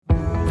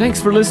Thanks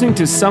for listening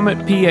to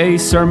Summit PA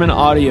Sermon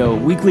Audio,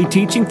 weekly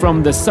teaching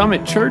from the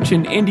Summit Church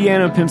in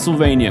Indiana,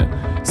 Pennsylvania.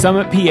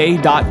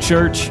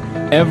 SummitPA.church,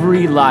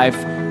 every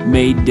life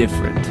made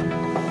different.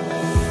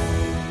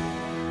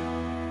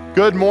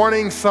 Good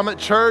morning, Summit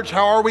Church.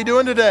 How are we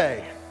doing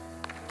today?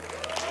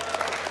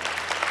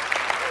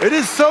 It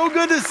is so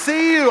good to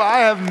see you.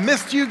 I have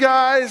missed you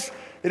guys.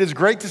 It is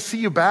great to see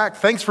you back.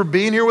 Thanks for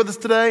being here with us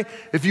today.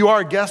 If you are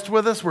a guest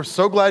with us, we're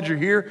so glad you're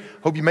here.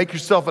 Hope you make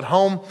yourself at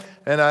home.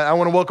 And I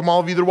want to welcome all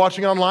of you that are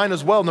watching online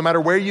as well, no matter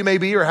where you may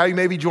be or how you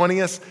may be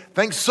joining us.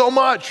 Thanks so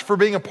much for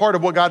being a part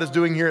of what God is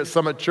doing here at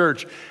Summit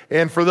Church.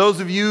 And for those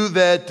of you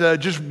that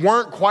just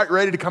weren't quite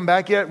ready to come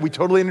back yet, we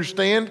totally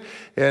understand.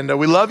 And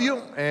we love you,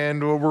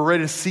 and we're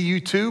ready to see you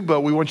too,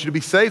 but we want you to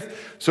be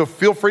safe. So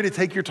feel free to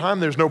take your time.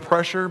 There's no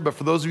pressure. But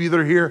for those of you that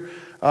are here,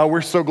 we're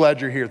so glad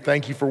you're here.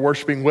 Thank you for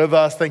worshiping with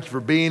us. Thank you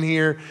for being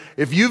here.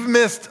 If you've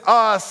missed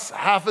us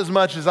half as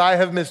much as I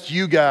have missed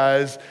you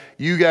guys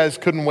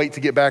couldn't wait to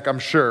get back, I'm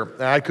sure.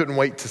 I couldn't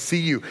wait to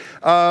see you.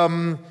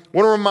 Want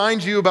to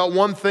remind you about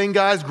one thing,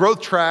 guys.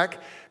 Growth Track.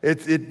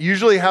 It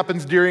usually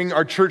happens during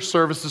our church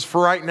services.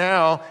 For right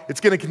now, it's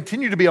going to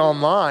continue to be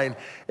online.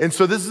 And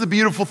so this is a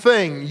beautiful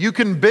thing. You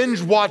can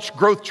binge watch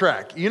Growth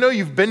Track. You know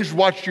you've binge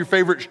watched your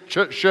favorite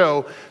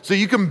show, so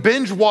you can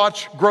binge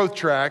watch Growth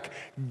Track,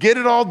 get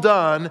it all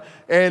done,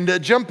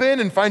 and jump in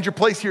and find your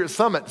place here at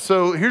Summit.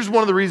 So here's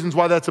one of the reasons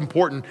why that's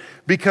important.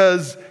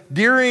 Because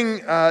during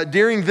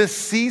this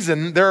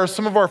season, there are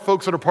some of our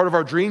folks that are part of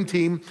our dream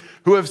team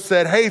who have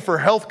said, hey, for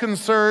health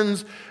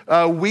concerns,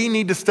 we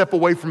need to step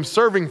away from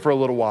serving for a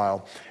little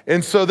while.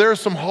 And so there are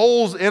some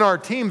holes in our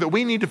team that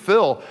we need to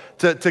fill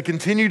to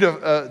continue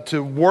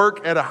to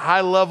work at a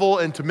high level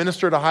and to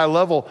minister at a high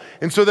level.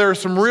 And so there are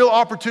some real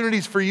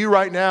opportunities for you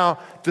right now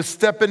to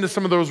step into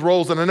some of those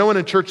roles. And I know in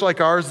a church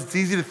like ours, it's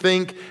easy to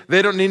think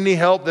they don't need any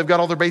help. They've got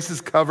all their bases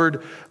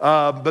covered.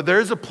 But there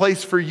is a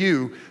place for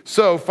you.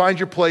 So find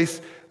your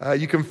place.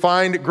 You can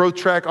find Growth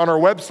Track on our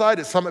website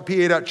at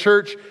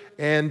summitpa.church.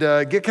 And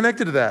get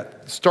connected to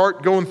that.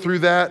 Start going through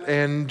that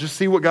and just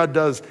see what God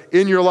does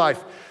in your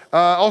life.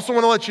 Also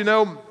want to let you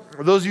know,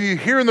 those of you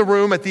here in the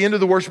room, at the end of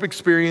the worship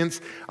experience,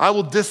 I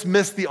will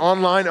dismiss the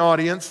online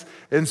audience.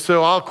 And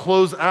so I'll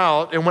close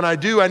out. And when I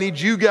do, I need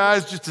you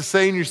guys just to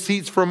stay in your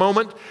seats for a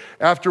moment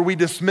after we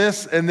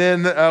dismiss. And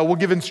then we'll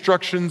give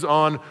instructions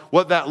on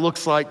what that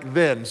looks like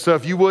then. So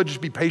if you would,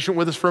 just be patient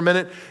with us for a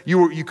minute.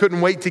 You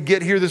couldn't wait to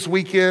get here this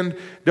weekend.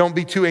 Don't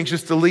be too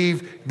anxious to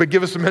leave, but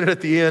give us a minute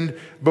at the end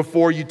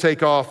before you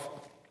take off.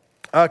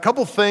 A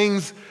couple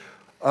things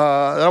that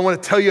I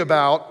want to tell you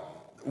about.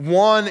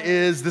 One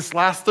is this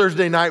last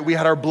Thursday night, we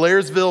had our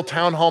Blairsville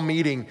town hall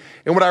meeting.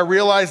 And what I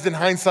realized in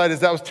hindsight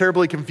is that was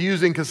terribly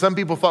confusing because some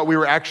people thought we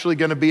were actually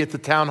going to be at the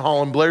town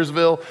hall in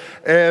Blairsville.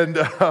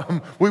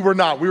 And we were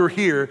not. We were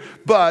here.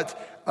 But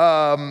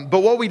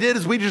what we did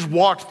is we just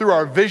walked through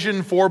our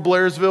vision for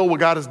Blairsville, what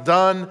God has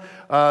done,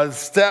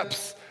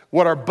 steps,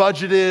 what our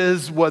budget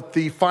is, what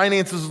the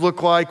finances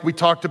look like. We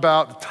talked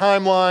about the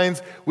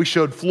timelines. We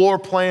showed floor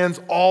plans,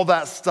 all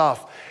that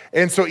stuff.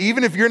 And so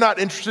even if you're not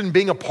interested in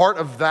being a part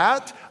of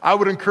that, I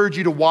would encourage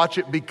you to watch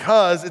it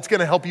because it's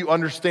going to help you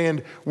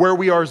understand where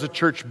we are as a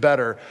church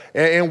better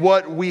and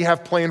what we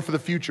have planned for the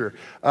future.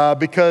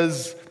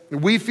 Because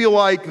we feel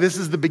like this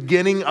is the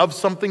beginning of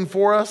something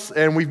for us,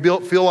 and we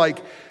feel like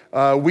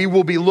we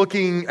will be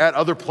looking at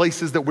other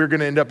places that we're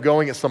going to end up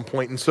going at some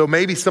point. And so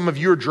maybe some of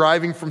you are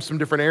driving from some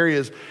different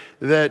areas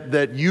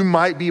that you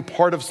might be a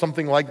part of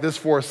something like this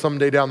for us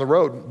someday down the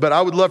road. But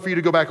I would love for you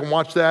to go back and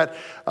watch that.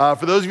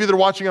 For those of you that are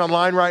watching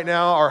online right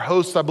now, our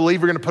hosts, I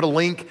believe, are going to put a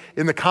link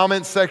in the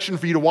comments section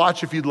for you to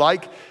watch if you'd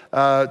like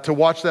to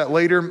watch that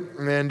later.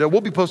 And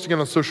we'll be posting it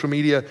on social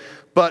media.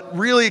 But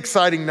really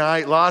exciting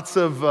night. Lots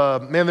of,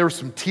 there were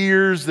some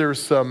tears. There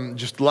was some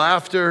just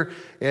laughter.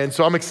 And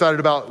so I'm excited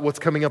about what's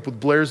coming up with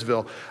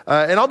Blairsville.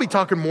 And I'll be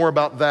talking more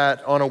about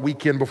that on a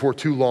weekend before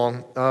too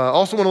long.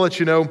 Also want to let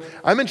you know,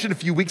 I mentioned a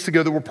few weeks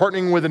ago that we're partnering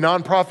with a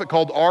nonprofit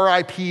called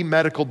RIP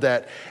Medical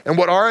Debt. And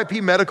what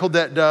RIP Medical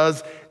Debt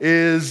does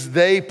is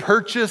they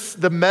purchase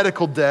the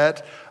medical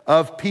debt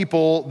of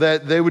people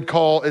that they would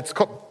call,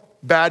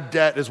 bad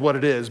debt is what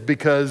it is,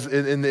 because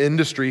in the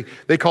industry,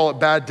 they call it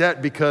bad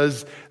debt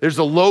because there's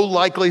a low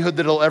likelihood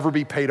that it'll ever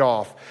be paid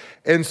off.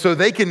 And so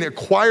they can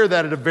acquire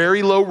that at a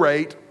very low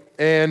rate.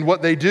 And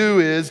what they do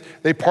is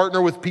they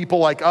partner with people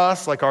like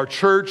us, like our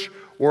church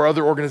or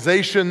other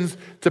organizations,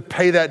 to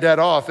pay that debt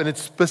off. And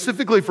it's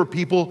specifically for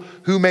people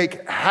who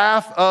make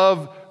half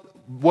of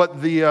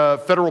what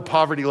the federal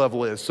poverty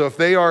level is. So if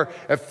they are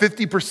at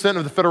 50%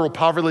 of the federal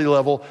poverty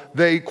level,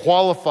 they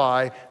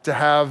qualify to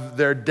have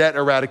their debt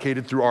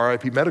eradicated through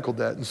RIP Medical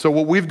Debt. And so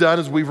what we've done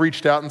is we've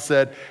reached out and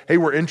said, hey,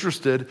 we're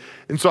interested.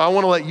 And so I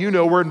want to let you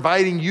know, we're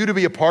inviting you to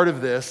be a part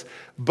of this.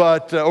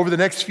 But over the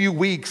next few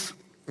weeks,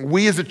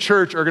 we as a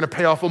church are going to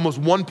pay off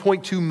almost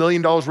 $1.2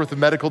 million worth of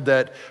medical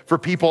debt for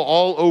people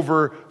all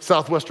over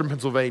southwestern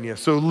Pennsylvania.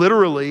 So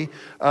literally,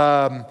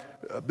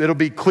 it'll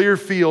be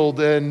Clearfield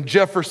and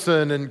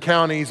Jefferson and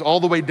counties all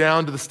the way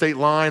down to the state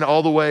line,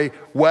 all the way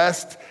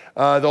west.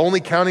 The only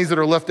counties that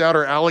are left out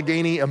are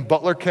Allegheny and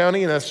Butler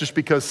County, and that's just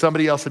because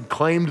somebody else had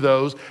claimed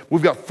those.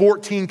 We've got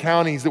 14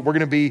 counties that we're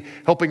gonna be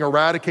helping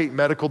eradicate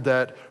medical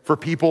debt for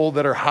people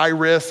that are high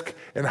risk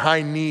and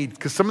high need,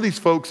 because some of these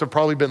folks have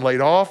probably been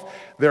laid off,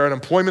 their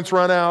unemployment's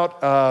run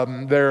out,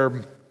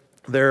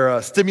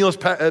 their stimulus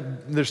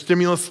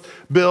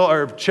bill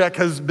or check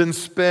has been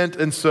spent,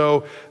 and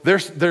so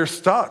they're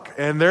stuck,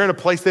 and they're in a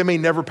place they may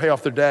never pay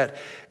off their debt,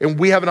 and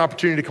we have an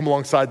opportunity to come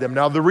alongside them.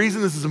 Now, the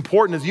reason this is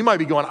important is you might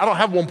be going, I don't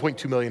have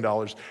 $1.2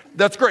 million.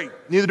 That's great,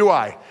 neither do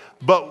I.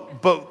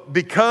 But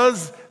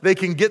because they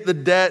can get the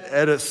debt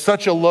at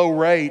such a low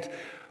rate,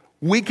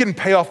 we can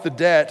pay off the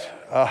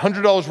debt,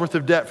 $100 worth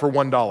of debt for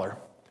 $1.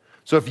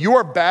 So if you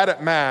are bad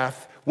at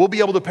math, we'll be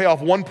able to pay off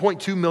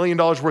 $1.2 million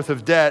worth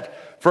of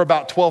debt for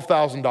about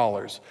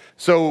 $12,000.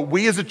 So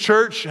we as a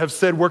church have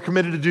said we're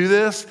committed to do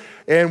this,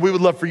 and we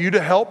would love for you to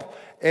help.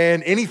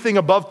 And anything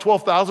above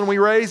 $12,000 we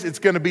raise, it's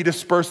gonna be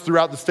dispersed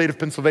throughout the state of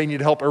Pennsylvania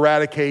to help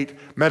eradicate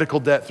medical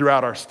debt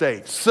throughout our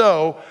state.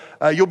 So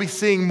you'll be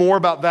seeing more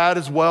about that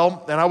as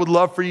well. And I would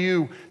love for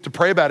you to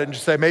pray about it and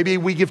just say, maybe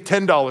we give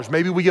 $10,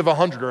 maybe we give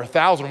 $100 or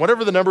 $1,000,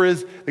 whatever the number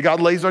is that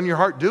God lays on your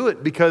heart, do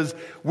it, because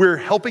we're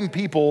helping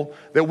people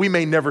that we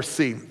may never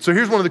see. So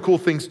here's one of the cool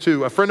things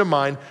too. A friend of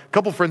mine, a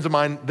couple friends of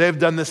mine, they've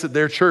done this at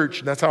their church,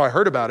 and that's how I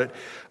heard about it.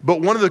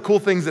 But one of the cool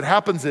things that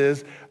happens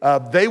is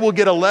they will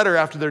get a letter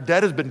after their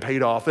debt has been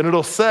paid off, and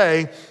it'll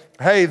say,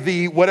 hey,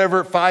 the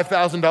whatever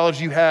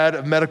 $5,000 you had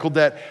of medical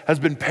debt has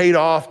been paid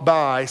off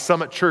by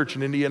Summit Church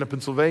in Indiana,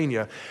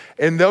 Pennsylvania.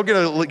 And they'll get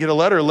a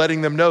letter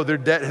letting them know their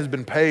debt has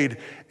been paid.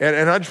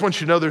 And I just want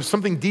you to know there's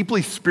something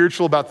deeply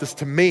spiritual about this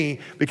to me,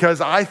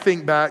 because I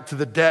think back to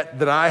the debt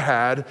that I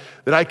had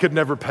that I could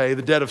never pay,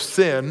 the debt of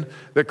sin,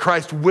 that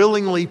Christ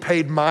willingly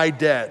paid my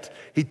debt.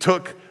 He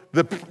took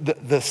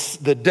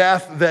the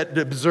death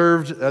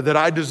that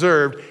I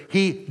deserved.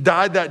 He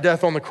died that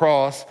death on the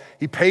cross.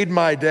 He paid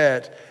my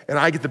debt, and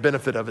I get the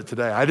benefit of it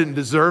today. I didn't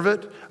deserve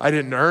it. I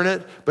didn't earn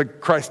it,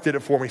 but Christ did it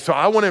for me. So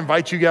I want to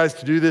invite you guys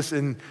to do this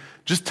and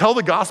just tell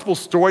the gospel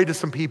story to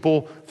some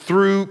people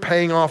through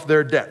paying off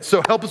their debt.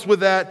 So help us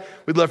with that.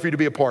 We'd love for you to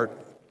be a part.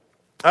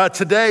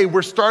 Today,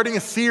 we're starting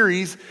a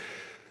series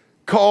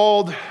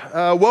called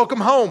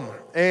Welcome Home.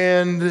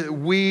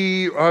 And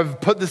we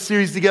have put this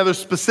series together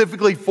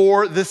specifically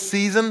for this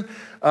season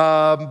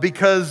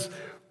because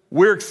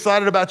we're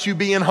excited about you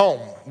being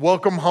home.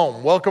 Welcome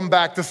home. Welcome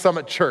back to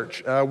Summit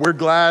Church. We're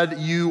glad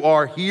you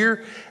are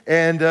here.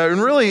 And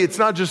really, it's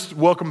not just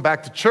welcome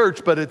back to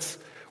church, but it's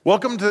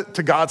welcome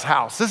to God's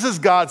house. This is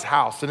God's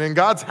house. And in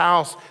God's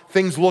house,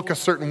 things look a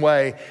certain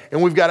way.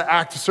 And we've got to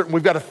act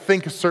we've got to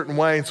think a certain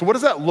way. And so what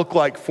does that look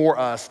like for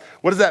us?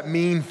 What does that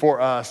mean for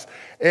us?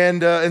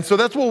 And so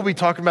that's what we'll be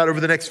talking about over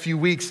the next few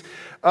weeks.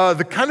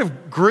 The kind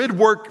of grid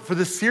work for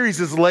this series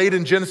is laid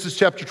in Genesis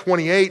chapter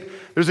 28.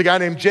 There's a guy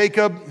named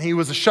Jacob. He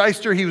was a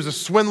shyster. He was a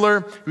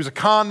swindler. He was a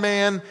con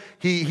man.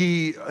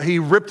 He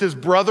ripped his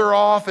brother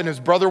off, and his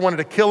brother wanted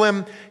to kill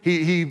him.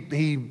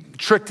 He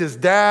tricked his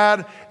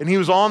dad, and he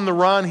was on the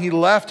run. He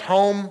left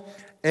home,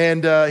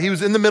 and he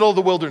was in the middle of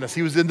the wilderness.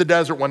 He was in the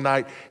desert one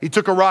night. He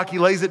took a rock, he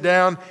lays it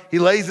down, he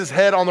lays his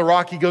head on the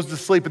rock, he goes to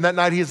sleep, and that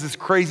night he has this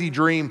crazy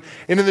dream.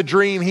 And in the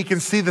dream, he can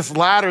see this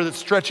ladder that's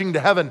stretching to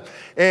heaven,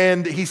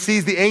 and he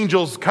sees the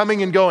angels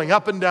coming and going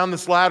up and down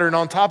this ladder, and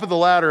on top of the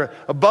ladder,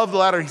 above the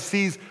ladder, he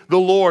sees the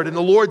Lord. And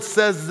the Lord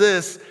says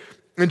this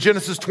in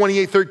Genesis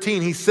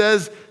 28:13. He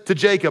says to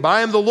Jacob,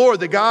 I am the Lord,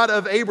 the God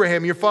of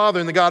Abraham, your father,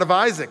 and the God of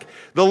Isaac.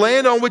 The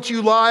land on which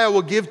you lie I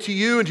will give to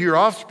you and to your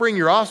offspring.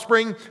 Your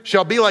offspring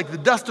shall be like the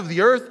dust of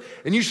the earth,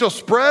 and you shall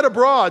spread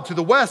abroad to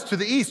the west, to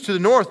the east, to the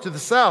north, to the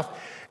south.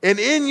 And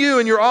in you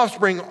and your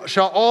offspring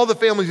shall all the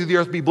families of the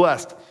earth be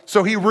blessed.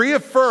 So he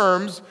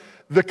reaffirms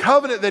the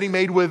covenant that he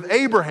made with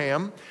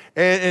Abraham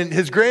and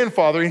his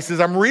grandfather. He says,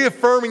 I'm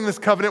reaffirming this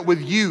covenant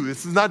with you.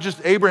 This is not just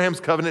Abraham's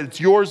covenant,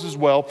 it's yours as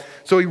well.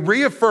 So he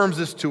reaffirms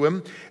this to him.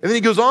 And then he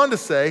goes on to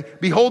say,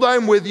 behold, I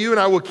am with you, and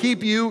I will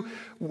keep you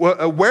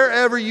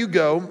wherever you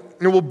go,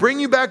 and will bring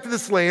you back to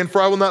this land, for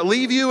I will not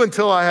leave you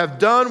until I have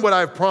done what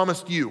I have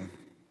promised you.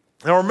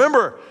 Now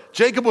remember,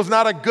 Jacob was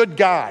not a good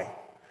guy.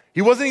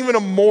 He wasn't even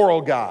a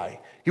moral guy.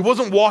 He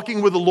wasn't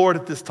walking with the Lord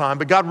at this time,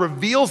 but God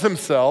reveals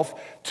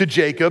himself to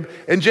Jacob,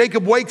 and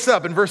Jacob wakes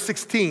up in verse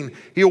 16.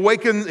 He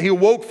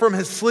awoke from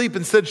his sleep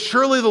and said,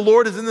 surely the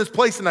Lord is in this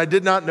place, and I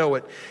did not know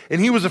it. And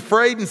he was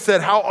afraid and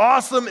said, how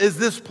awesome is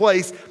this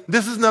place?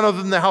 This is none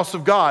other than the house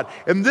of God,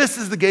 and this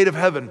is the gate of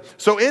heaven.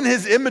 So in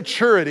his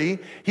immaturity,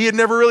 he had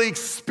never really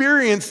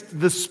experienced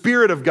the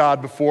Spirit of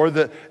God before,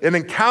 an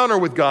encounter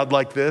with God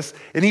like this,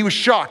 and he was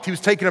shocked. He was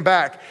taken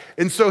aback.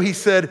 And so he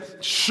said,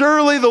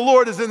 surely the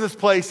Lord is in this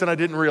place, and I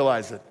didn't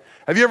realize it.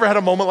 Have you ever had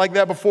a moment like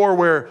that before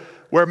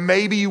where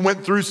maybe you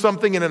went through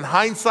something and in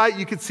hindsight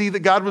you could see that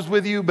God was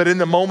with you, but in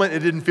the moment it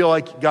didn't feel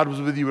like God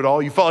was with you at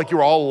all? You felt like you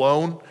were all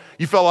alone.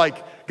 You felt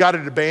like God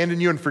had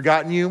abandoned you and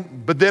forgotten you.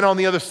 But then on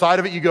the other side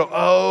of it, you go,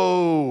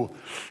 oh,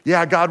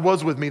 yeah, God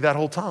was with me that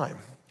whole time.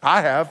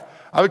 I have.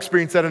 I've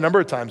experienced that a number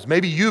of times.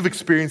 Maybe you've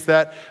experienced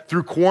that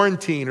through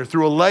quarantine or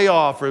through a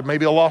layoff or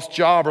maybe a lost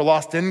job or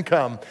lost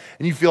income.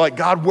 And you feel like,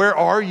 God, where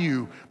are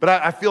you? But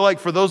I feel like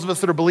for those of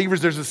us that are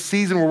believers, there's a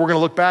season where we're going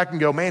to look back and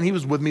go, man, he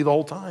was with me the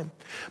whole time.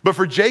 But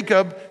for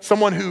Jacob,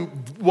 someone who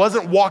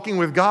wasn't walking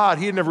with God,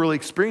 he had never really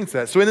experienced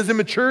that. So in his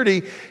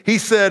immaturity, he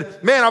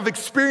said, man, I've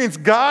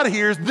experienced God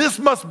here. This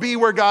must be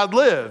where God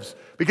lives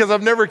because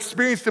I've never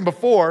experienced him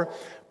before.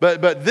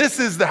 But this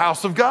is the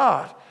house of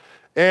God.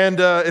 And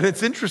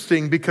it's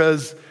interesting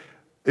because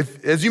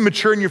as you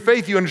mature in your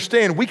faith, you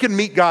understand we can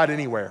meet God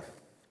anywhere.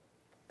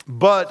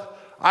 But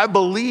I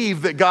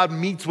believe that God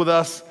meets with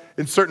us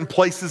in certain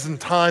places and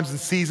times and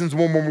seasons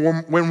when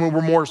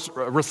we're more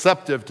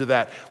receptive to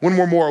that, when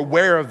we're more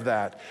aware of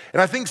that.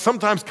 And I think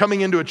sometimes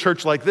coming into a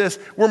church like this,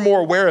 we're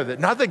more aware of it.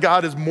 Not that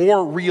God is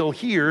more real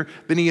here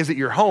than he is at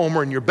your home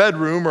or in your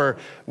bedroom or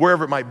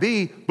wherever it might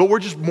be, but we're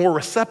just more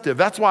receptive.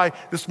 That's why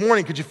this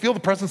morning, could you feel the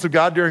presence of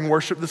God during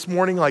worship this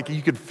morning? Like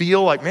you could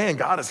feel like, man,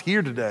 God is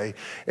here today.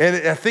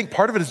 And I think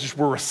part of it is just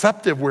we're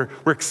receptive. We're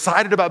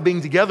excited about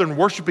being together and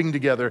worshiping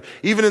together.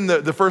 Even in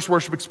the first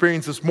worship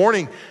experience this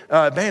morning,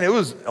 man, it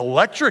was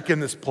electric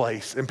in this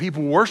place and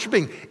people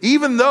worshiping.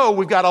 Even though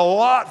we've got a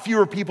lot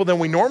fewer people than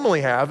we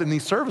normally have in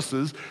these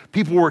services,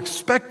 people were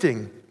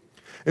expecting.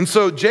 And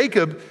so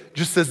Jacob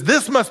just says,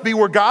 this must be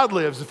where God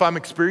lives if I'm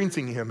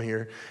experiencing him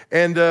here.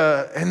 And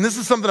this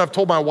is something I've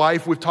told my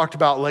wife, we've talked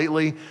about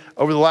lately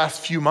over the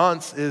last few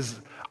months, is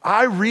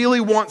I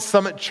really want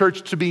Summit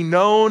Church to be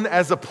known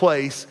as a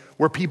place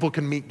where people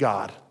can meet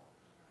God.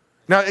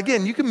 Now,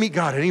 again, you can meet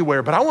God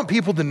anywhere, but I want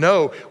people to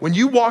know when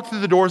you walk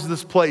through the doors of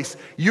this place,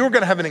 you're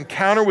going to have an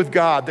encounter with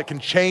God that can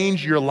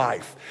change your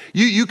life.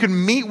 You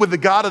can meet with the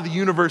God of the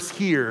universe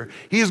here.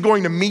 He is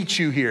going to meet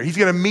you here. He's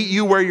going to meet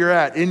you where you're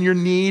at, in your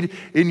need,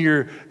 in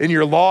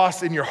your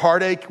loss, in your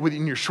heartache,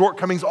 in your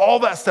shortcomings, all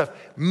that stuff.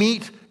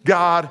 Meet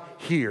God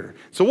here.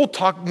 So we'll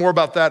talk more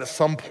about that at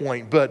some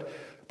point, but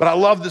I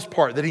love this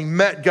part, that he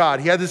met God.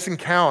 He had this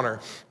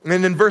encounter.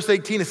 And in verse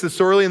 18, it says,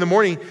 so early in the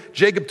morning,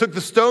 Jacob took the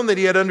stone that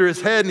he had under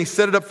his head and he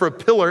set it up for a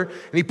pillar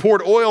and he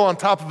poured oil on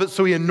top of it.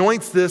 So he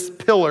anoints this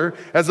pillar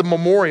as a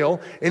memorial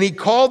and he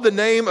called the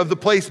name of the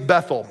place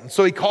Bethel.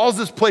 So he calls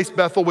this place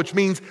Bethel, which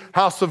means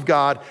house of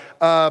God.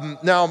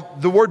 Now,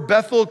 the word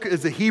Bethel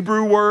is a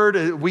Hebrew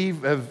word. We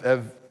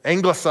have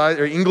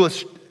anglicized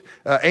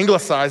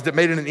it,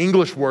 made it an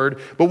English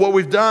word. But what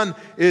we've done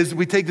is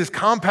we take this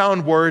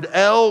compound word,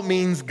 El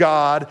means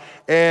God,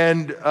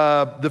 and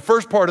the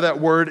first part of that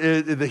word,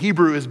 the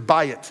Hebrew, is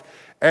bayit.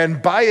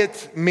 And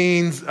bayit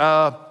means,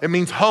 it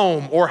means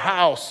home or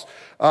house,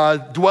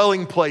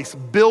 dwelling place,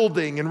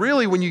 building. And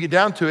really, when you get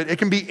down to it, it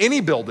can be any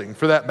building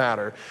for that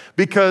matter.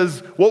 Because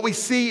what we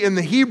see in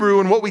the Hebrew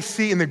and what we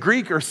see in the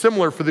Greek are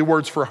similar for the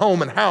words for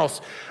home and house.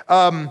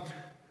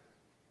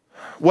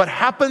 What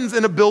happens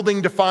in a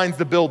building defines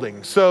the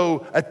building.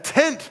 So a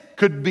tent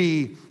could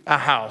be a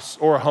house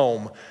or a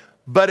home,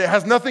 but it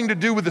has nothing to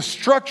do with the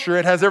structure.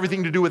 It has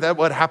everything to do with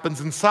what happens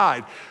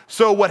inside.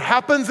 So what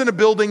happens in a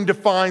building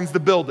defines the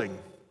building.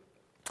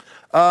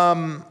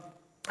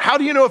 How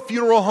do you know a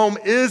funeral home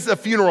is a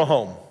funeral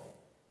home?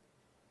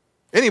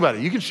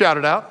 Anybody, you can shout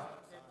it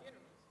out.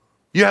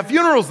 You have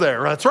funerals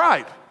there, that's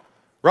right.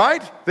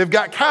 Right? They've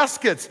got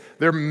caskets.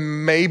 There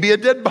may be a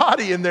dead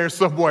body in there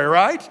somewhere,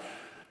 right?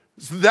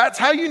 So that's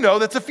how you know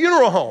that's a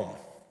funeral home.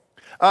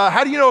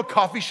 How do you know a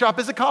coffee shop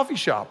is a coffee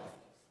shop?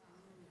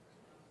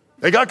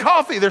 They got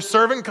coffee. They're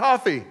serving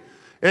coffee.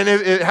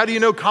 And how do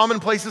you know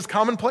commonplace is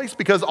commonplace?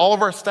 Because all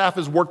of our staff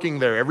is working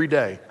there every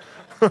day.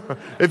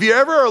 If you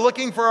ever are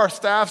looking for our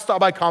staff, stop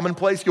by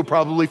Commonplace. You'll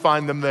probably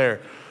find them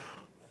there.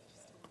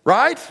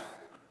 Right?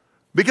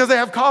 Because they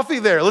have coffee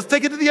there. Let's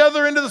take it to the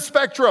other end of the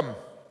spectrum.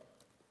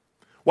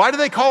 Why do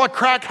they call a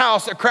crack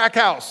house a crack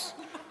house?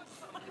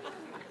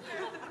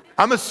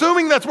 I'm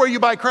assuming that's where you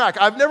buy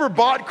crack. I've never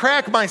bought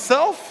crack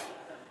myself.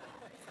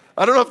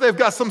 I don't know if they've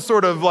got some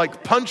sort of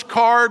like punch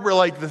card where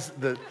like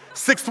the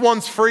sixth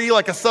one's free,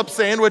 like a sub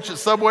sandwich at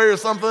Subway or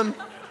something.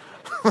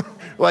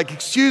 Like,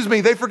 excuse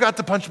me, they forgot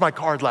to punch my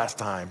card last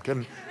time.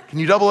 Can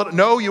you double it?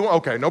 No, you won't?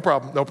 Okay, no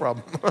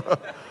problem.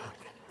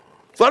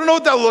 So I don't know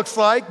what that looks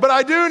like, but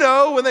I do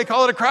know when they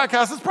call it a crack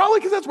house, it's probably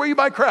because that's where you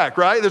buy crack,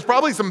 right? There's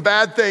probably some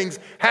bad things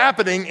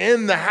happening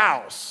in the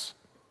house.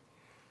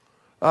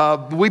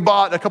 We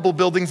bought a couple of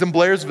buildings in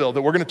Blairsville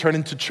that we're going to turn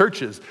into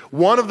churches.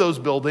 One of those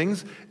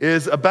buildings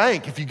is a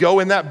bank. If you go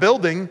in that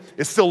building,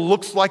 it still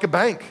looks like a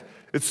bank.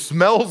 It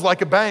smells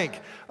like a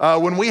bank.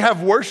 When we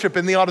have worship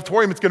in the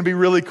auditorium, it's going to be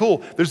really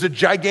cool. There's a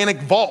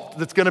gigantic vault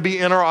that's going to be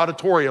in our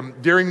auditorium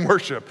during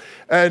worship.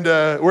 And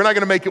we're not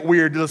going to make it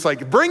weird. It's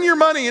like, bring your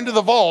money into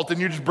the vault and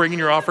you're just bringing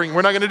your offering.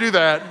 We're not going to do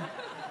that.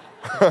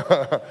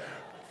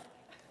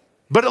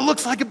 But it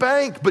looks like a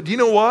bank. But do you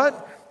know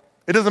what?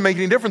 It doesn't make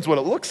any difference what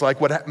it looks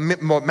like. What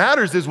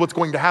matters is what's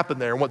going to happen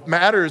there. And what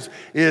matters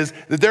is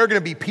that there are going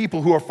to be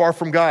people who are far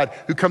from God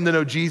who come to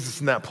know Jesus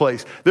in that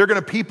place. There are going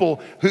to be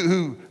people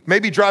who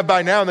maybe drive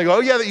by now and they go,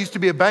 oh yeah, that used to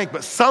be a bank.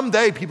 But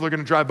someday people are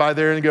going to drive by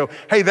there and go,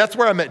 hey, that's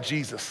where I met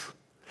Jesus.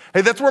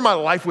 Hey, that's where my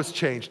life was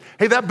changed.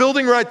 Hey, that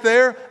building right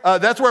there,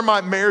 that's where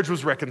my marriage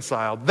was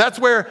reconciled. That's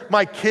where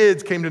my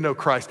kids came to know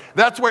Christ.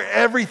 That's where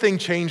everything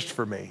changed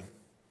for me.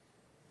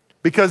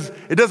 Because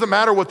it doesn't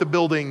matter what the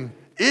building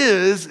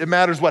is, it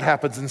matters what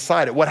happens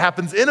inside it. What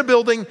happens in a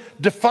building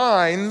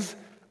defines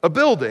a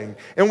building.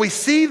 And we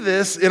see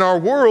this in our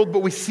world, but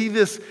we see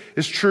this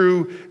is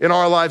true in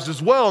our lives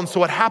as well. And so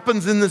what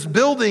happens in this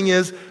building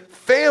is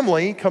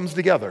family comes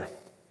together.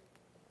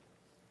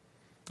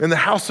 In the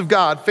house of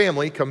God,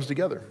 family comes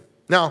together.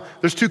 Now,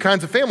 there's two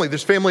kinds of family.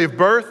 There's family of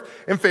birth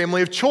and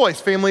family of choice.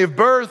 Family of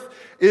birth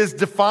is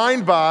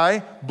defined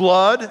by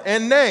blood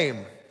and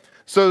name.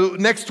 So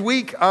next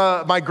week,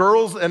 my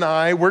girls and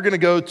I, we're going to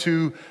go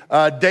to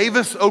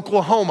Davis,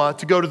 Oklahoma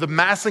to go to the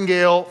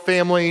Massengale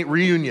family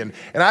reunion.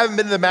 And I haven't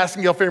been to the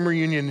Massengale family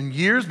reunion in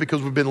years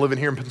because we've been living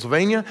here in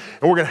Pennsylvania.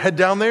 And we're going to head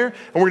down there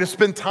and we're going to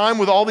spend time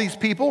with all these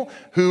people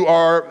who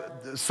are,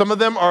 some of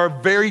them are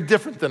very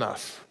different than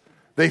us.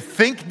 They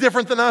think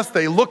different than us.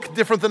 They look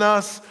different than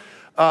us.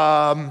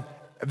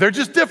 They're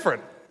just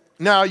different.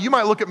 Now, you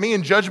might look at me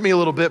and judge me a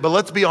little bit, but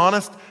let's be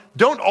honest.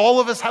 Don't all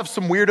of us have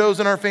some weirdos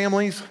in our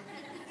families?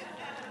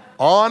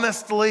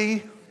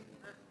 Honestly.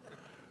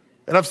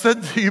 And I've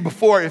said to you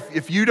before,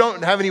 if you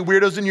don't have any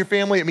weirdos in your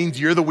family, it means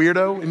you're the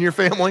weirdo in your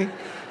family.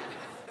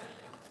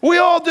 We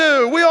all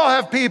do. We all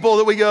have people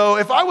that we go,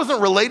 if I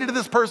wasn't related to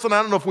this person,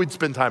 I don't know if we'd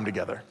spend time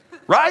together,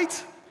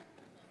 right?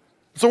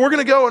 So we're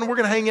going to go and we're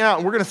going to hang out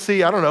and we're going to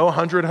see,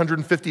 100,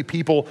 150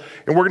 people,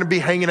 and we're going to be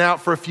hanging out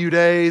for a few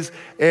days,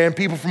 and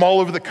people from all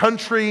over the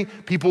country,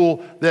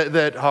 people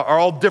that are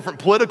all different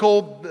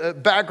political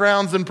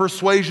backgrounds and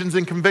persuasions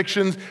and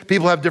convictions,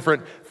 people have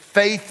different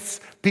faiths,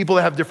 people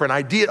that have different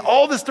ideas,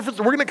 all this different,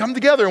 we're going to come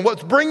together, and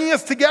what's bringing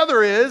us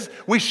together is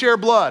we share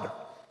blood,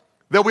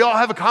 that we all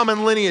have a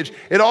common lineage.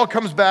 It all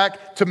comes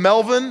back to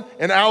Melvin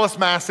and Alice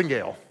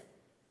Massengale,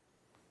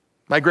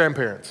 my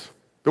grandparents.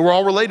 That we're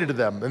all related to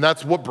them, and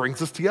that's what brings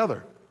us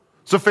together.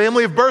 So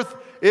family of birth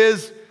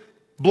is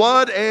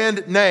blood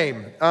and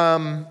name.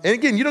 And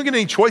again, you don't get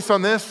any choice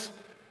on this.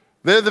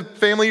 They're the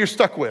family you're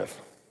stuck with,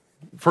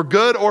 for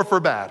good or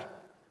for bad.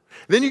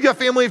 Then you got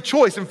family of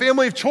choice, and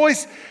family of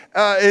choice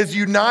is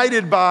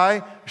united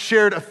by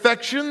shared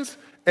affections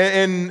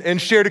and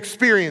shared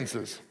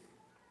experiences.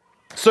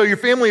 So your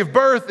family of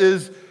birth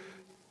is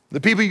the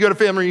people you go to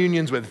family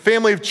reunions with.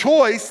 Family of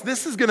choice,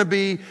 this is going to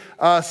be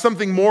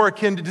something more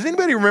akin to, does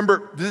anybody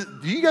remember,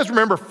 do you guys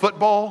remember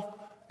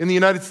football in the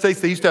United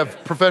States? They used to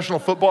have professional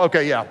football.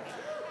 Okay, yeah.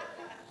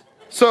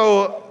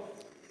 So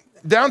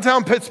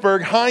downtown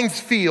Pittsburgh, Heinz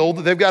Field,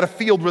 they've got a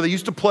field where they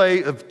used to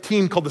play a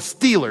team called the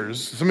Steelers.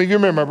 Some of you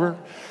remember.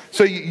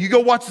 So you go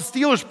watch the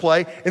Steelers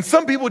play, and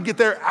some people would get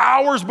there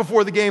hours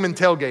before the game and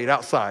tailgate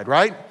outside,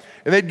 right?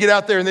 And they'd get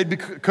out there and they'd be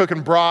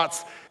cooking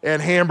brats and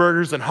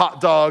hamburgers and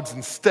hot dogs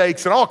and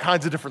steaks and all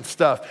kinds of different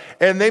stuff.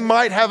 And they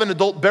might have an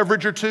adult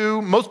beverage or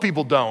two. Most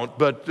people don't,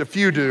 but a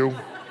few do.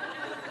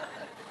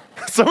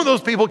 Some of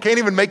those people can't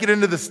even make it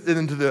into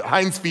the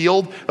Heinz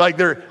Field. Like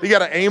you got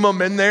to aim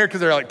them in there because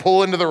they're like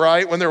pulling to the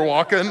right when they're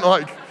walking.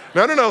 Like,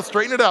 no,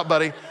 straighten it out,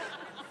 buddy.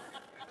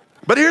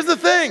 But here's the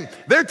thing.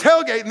 They're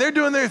tailgating, they're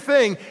doing their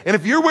thing. And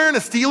if you're wearing a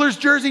Steelers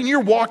jersey and you're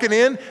walking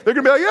in, they're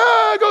going to be like,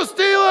 yeah, go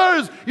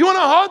Steelers. You want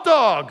a hot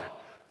dog?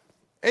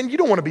 And you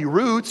don't want to be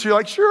rude, so you're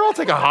like, sure, I'll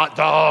take a hot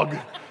dog.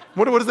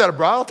 What is that, a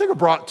brat? I'll take a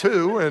brat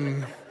too.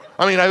 And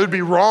I would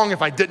be wrong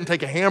if I didn't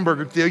take a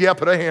hamburger. Yeah,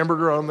 put a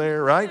hamburger on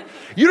there, right?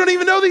 You don't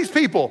even know these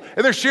people.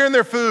 And they're sharing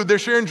their food, they're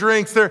sharing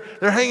drinks, they're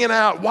hanging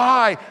out.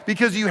 Why?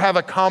 Because you have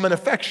a common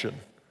affection.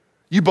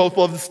 You both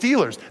love the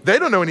Steelers. They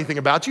don't know anything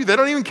about you. They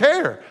don't even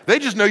care. They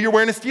just know you're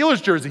wearing a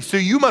Steelers jersey, so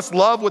you must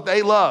love what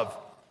they love.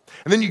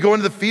 And then you go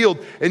into the field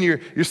and you're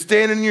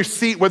standing in your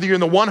seat, whether you're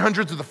in the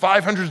 100s or the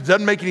 500s, it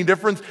doesn't make any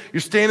difference.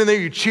 You're standing there,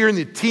 you're cheering,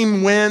 the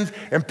team wins,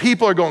 and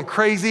people are going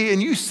crazy.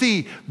 And you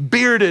see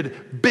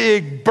bearded,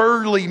 big,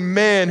 burly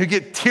men who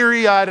get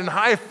teary-eyed and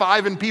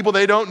high-fiving people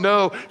they don't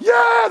know.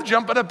 Yeah,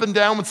 jumping up and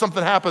down when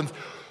something happens.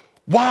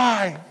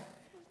 Why?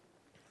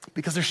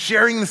 Because they're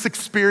sharing this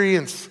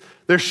experience.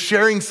 They're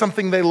sharing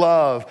something they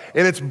love,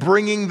 and it's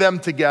bringing them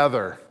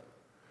together.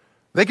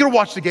 They could have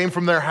watched the game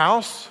from their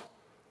house,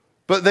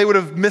 but they would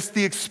have missed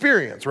the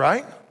experience,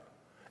 right?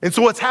 And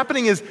so what's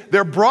happening is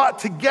they're brought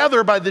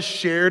together by this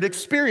shared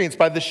experience,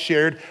 by this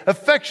shared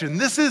affection.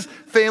 This is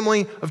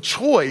family of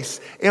choice,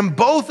 and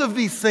both of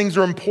these things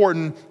are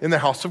important in the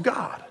house of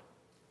God.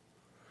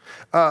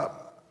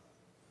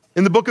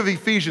 In the book of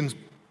Ephesians,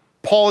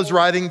 Paul is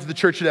writing to the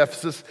church at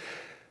Ephesus.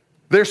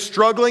 They're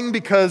struggling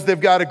because they've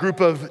got a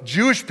group of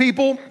Jewish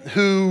people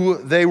who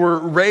they were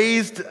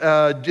raised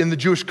in the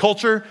Jewish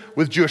culture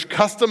with Jewish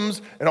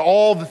customs and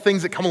all the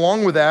things that come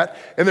along with that.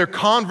 And they're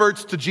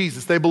converts to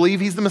Jesus. They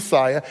believe he's the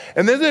Messiah.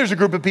 And then there's a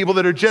group of people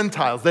that are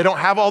Gentiles. They don't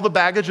have all the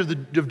baggage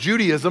of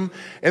Judaism,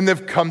 and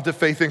they've come to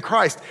faith in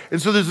Christ.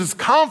 And so there's this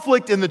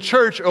conflict in the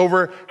church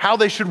over how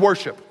they should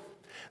worship.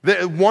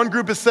 One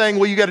group is saying,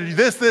 well, you got to do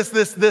this,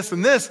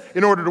 and this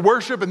in order to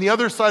worship. And the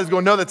other side is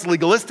going, no, that's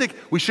legalistic.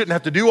 We shouldn't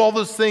have to do all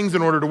those things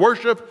in order to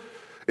worship.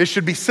 It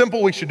should be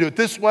simple. We should do it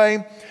this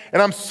way.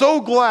 And I'm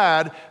so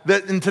glad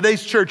that in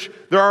today's church,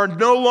 there are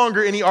no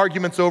longer any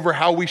arguments over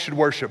how we should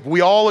worship. We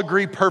all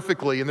agree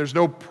perfectly, and there's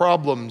no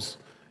problems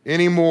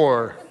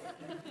anymore.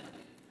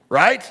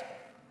 Right?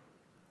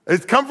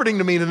 It's comforting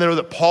to me to know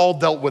that Paul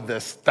dealt with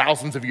this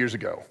thousands of years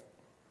ago.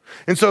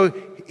 And so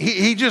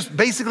he just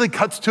basically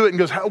cuts to it and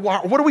goes,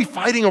 what are we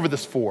fighting over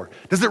this for?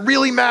 Does it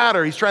really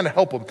matter? He's trying to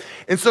help them.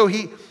 And so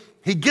he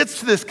gets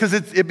to this because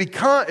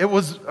it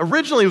was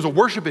originally a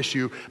worship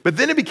issue, but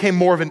then it became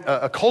more of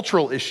a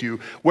cultural issue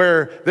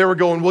where they were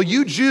going, well,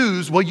 you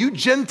Jews, well, you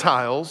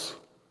Gentiles,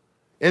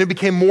 and it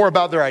became more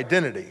about their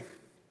identity.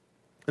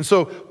 And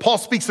so Paul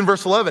speaks in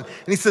verse 11,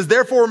 and he says,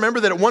 therefore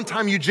remember that at one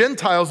time you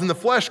Gentiles in the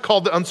flesh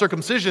called the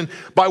uncircumcision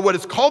by what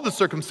is called the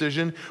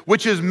circumcision,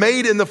 which is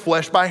made in the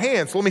flesh by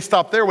hands. So let me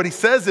stop there. What he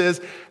says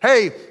is,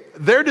 hey,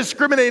 they're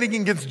discriminating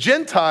against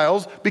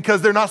Gentiles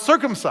because they're not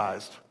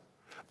circumcised.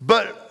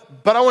 But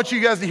I want you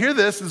guys to hear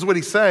this is what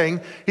he's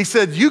saying. He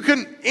said,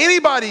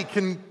 anybody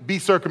can be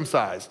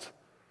circumcised.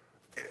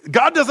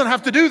 God doesn't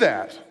have to do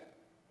that.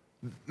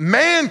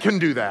 Man can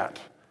do that.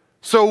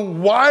 So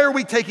why are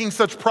we taking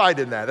such pride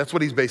in that? That's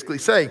what he's basically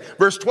saying.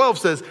 Verse 12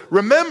 says,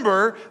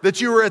 remember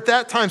that you were at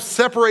that time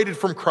separated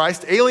from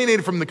Christ,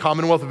 alienated from the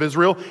commonwealth of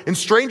Israel, and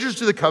strangers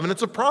to the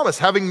covenants of promise,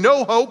 having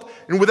no hope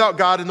and without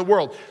God in the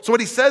world. So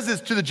what he says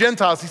is to the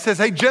Gentiles, he says,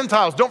 hey,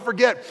 Gentiles, don't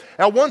forget,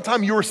 at one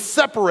time you were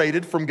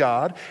separated from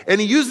God. And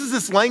he uses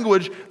this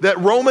language that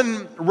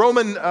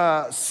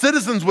Roman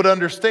citizens would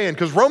understand,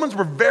 because Romans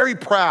were very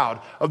proud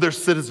of their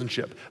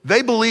citizenship.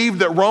 They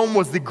believed that Rome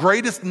was the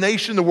greatest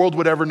nation the world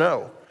would ever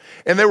know.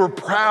 And they were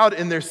proud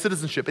in their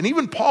citizenship. And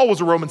even Paul was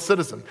a Roman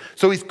citizen.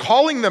 So he's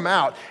calling them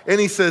out. And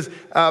he says,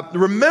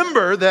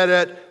 remember that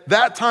at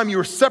that time you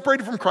were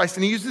separated from Christ.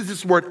 And he uses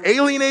this word,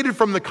 alienated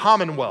from the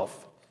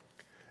commonwealth.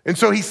 And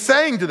so he's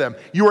saying to them,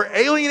 you were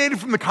alienated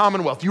from the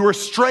commonwealth. You were a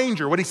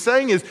stranger. What he's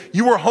saying is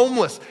you were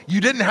homeless.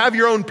 You didn't have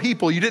your own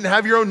people. You didn't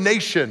have your own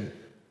nation.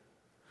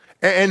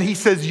 And he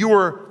says you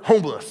were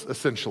homeless,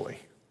 essentially.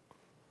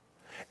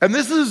 And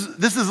this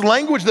is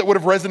language that would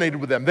have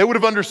resonated with them. They would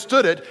have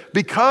understood it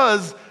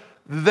because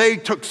they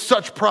took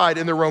such pride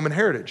in their Roman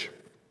heritage.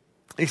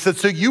 He said,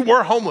 so you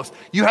were homeless.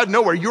 You had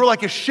nowhere. You were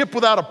like a ship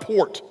without a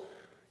port.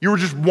 You were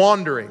just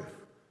wandering. And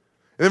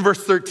then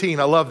verse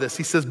 13, I love this.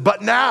 He says,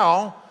 but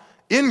now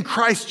in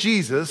Christ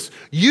Jesus,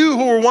 you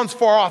who were once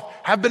far off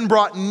have been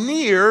brought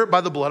near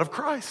by the blood of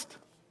Christ.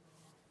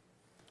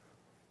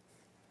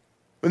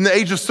 In the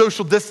age of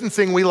social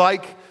distancing, we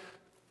like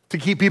to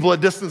keep people at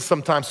distance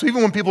sometimes. So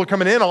even when people are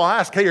coming in, I'll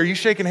ask, hey, are you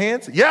shaking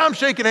hands? Yeah, I'm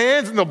shaking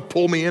hands. And they'll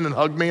pull me in and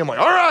hug me. I'm like,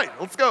 all right,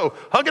 let's go.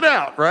 Hug it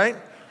out, right?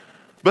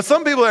 But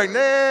some people are like,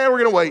 nah, we're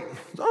going to wait.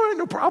 All right,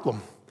 no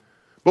problem.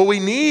 But we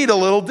need a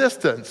little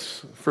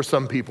distance for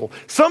some people.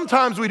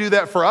 Sometimes we do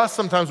that for us.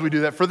 Sometimes we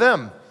do that for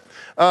them.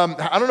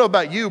 I don't know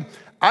about you.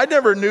 I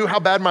never knew how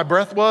bad my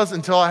breath was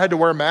until I had to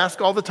wear a mask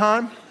all the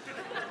time.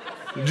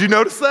 Did you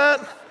notice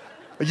that?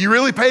 You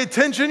really pay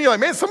attention. You're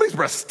like, man, somebody's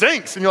breath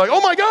stinks. And you're like,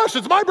 oh my gosh,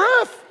 it's my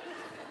breath.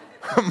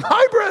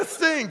 My breath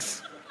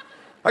stinks.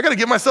 I got to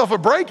give myself a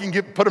break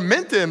and put a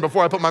mint in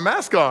before I put my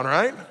mask on,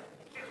 right?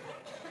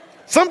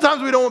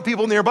 Sometimes we don't want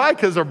people nearby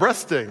because our breath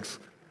stinks.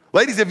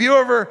 Ladies, have you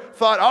ever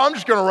thought, oh, I'm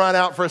just going to run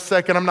out for a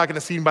second. I'm not going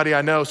to see anybody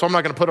I know, so I'm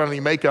not going to put on any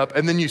makeup.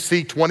 And then you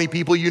see 20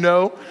 people you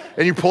know,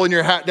 and you're pulling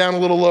your hat down a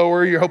little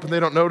lower. You're hoping they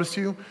don't notice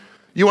you.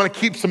 You want to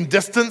keep some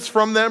distance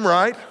from them,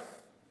 right?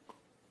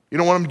 You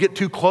don't want them to get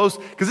too close.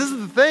 Because this is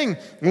the thing.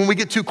 When we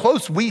get too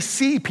close, we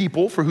see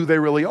people for who they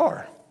really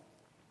are.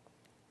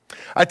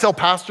 I tell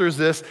pastors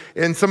this,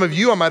 and some of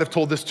you I might have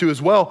told this to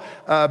as well,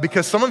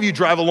 because some of you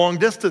drive a long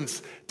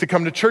distance to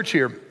come to church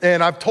here.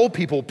 And I've told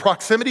people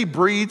proximity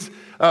brings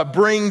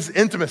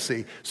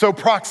intimacy. So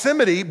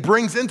proximity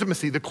brings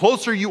intimacy. The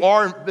closer you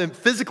are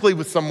physically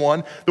with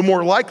someone, the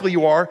more likely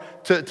you are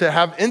to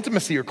have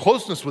intimacy or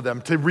closeness with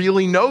them, to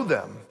really know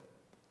them.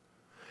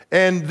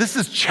 And this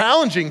is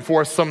challenging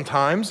for us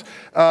sometimes.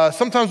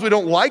 Sometimes we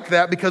don't like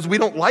that because we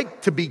don't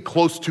like to be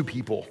close to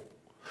people.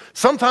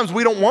 Sometimes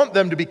we don't want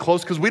them to be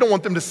close because we don't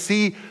want them to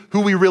see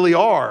who we really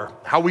are,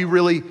 how we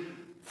really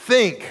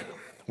think,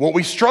 what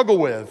we struggle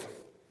with.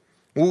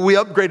 We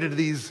upgraded to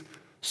these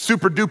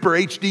super duper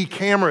HD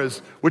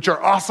cameras, which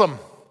are awesome.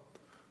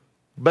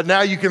 But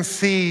now you can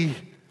see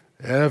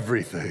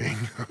everything.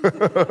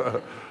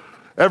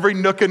 Every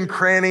nook and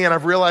cranny, and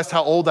I've realized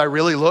how old I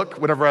really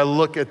look whenever I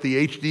look at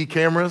the HD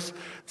cameras.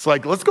 It's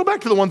like, let's go back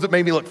to the ones that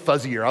made me look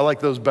fuzzier. I like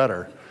those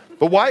better.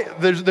 But why?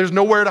 There's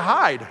nowhere to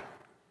hide.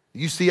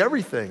 You see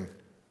everything.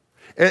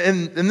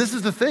 And this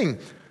is the thing.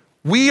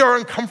 We are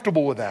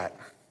uncomfortable with that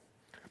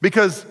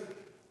because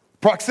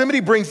proximity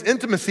brings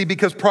intimacy,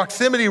 because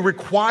proximity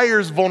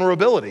requires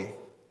vulnerability.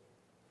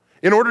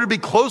 In order to be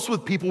close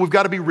with people, we've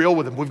got to be real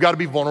with them. We've got to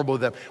be vulnerable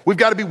with them. We've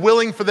got to be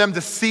willing for them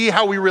to see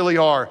how we really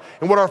are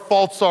and what our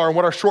faults are and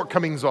what our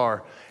shortcomings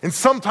are. And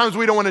sometimes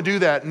we don't want to do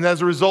that. And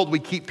as a result, we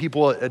keep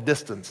people at a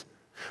distance.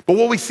 But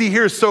what we see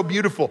here is so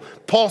beautiful.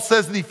 Paul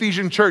says to the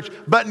Ephesian church,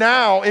 but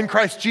now in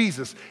Christ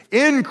Jesus,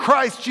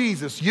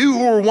 you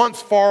who were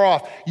once far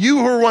off, you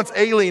who were once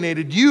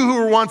alienated, you who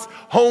were once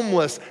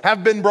homeless,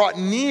 have been brought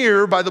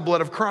near by the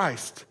blood of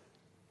Christ.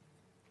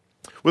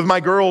 With my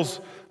girls,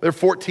 they're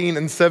 14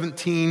 and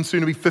 17, soon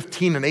to be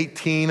 15 and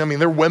 18. I mean,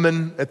 they're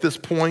women at this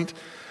point.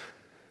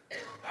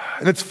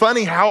 And it's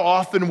funny how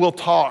often we'll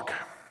talk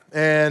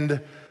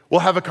and we'll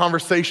have a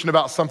conversation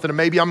about something, and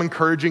maybe I'm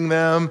encouraging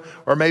them,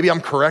 or maybe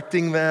I'm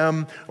correcting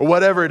them, or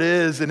whatever it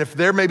is. And if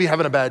they're maybe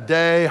having a bad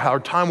day,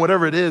 hard time,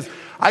 whatever it is,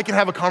 I can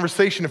have a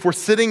conversation. If we're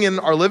sitting in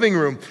our living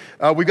room,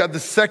 we've got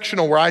this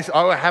sectional where I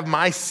have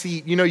my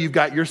seat. You know, you've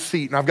got your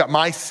seat, and I've got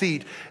my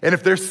seat. And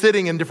if they're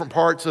sitting in different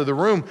parts of the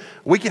room,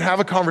 we can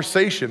have a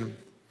conversation.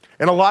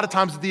 And a lot of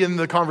times at the end of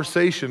the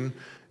conversation,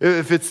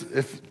 if it's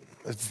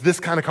this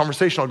kind of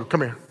conversation, I'll go,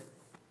 come here.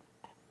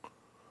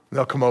 And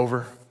they'll come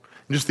over.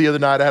 Just the other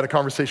night, I had a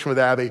conversation with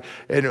Abby,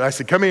 and I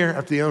said, come here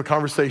after the end of the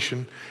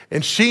conversation.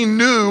 And she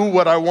knew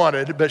what I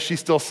wanted, but she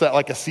still sat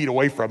like a seat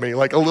away from me,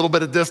 like a little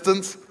bit of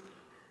distance.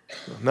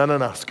 No,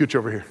 scooch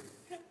over here.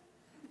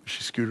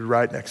 She scooted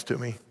right next to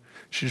me.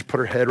 She just put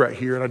her head right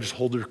here, and I just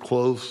hold her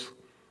close.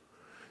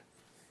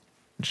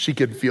 She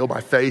could feel my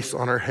face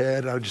on her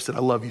head. I just said, I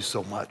love you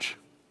so much.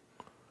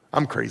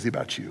 I'm crazy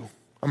about you.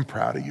 I'm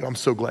proud of you. I'm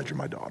so glad you're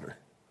my daughter.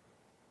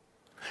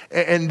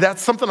 And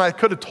that's something I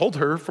could have told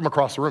her from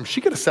across the room.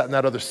 She could have sat in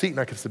that other seat and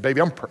I could have said,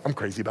 baby, I'm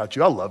crazy about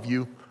you. I love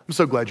you. I'm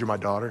so glad you're my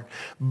daughter.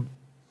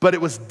 But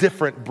it was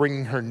different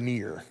bringing her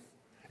near.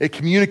 It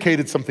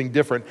communicated something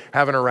different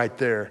having her right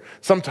there.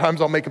 Sometimes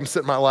I'll make them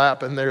sit in my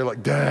lap and they're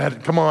like,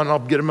 Dad, come on. I'll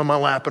get them in my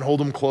lap and hold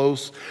them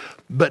close.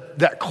 But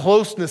that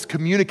closeness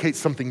communicates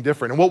something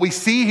different. And what we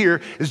see here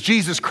is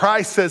Jesus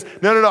Christ says,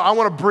 no, I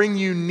want to bring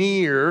you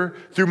near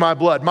through my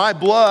blood. My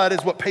blood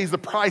is what pays the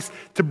price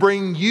to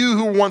bring you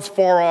who were once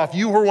far off,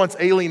 you who were once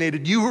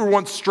alienated, you who were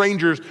once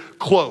strangers,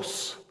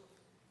 close.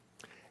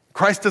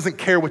 Christ doesn't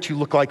care what you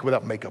look like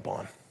without makeup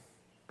on.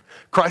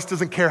 Christ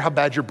doesn't care how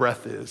bad your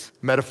breath is,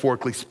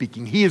 metaphorically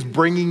speaking. He is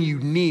bringing you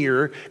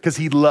near because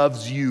he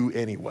loves you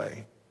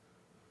anyway.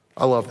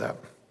 I love that.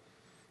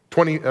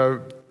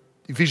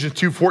 Ephesians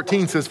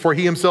 2:14 says, for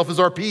he himself is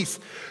our peace,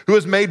 who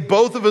has made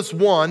both of us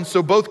one,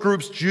 so both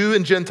groups, Jew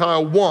and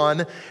Gentile,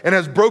 one, and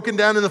has broken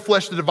down in the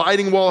flesh the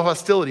dividing wall of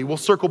hostility. We'll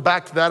circle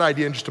back to that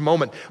idea in just a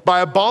moment.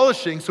 By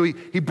abolishing, so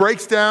he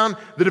breaks down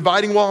the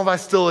dividing wall of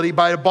hostility,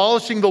 by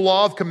abolishing the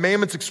law of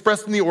commandments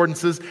expressed in the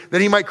ordinances,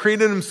 that he might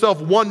create in himself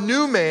one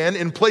new man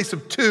in place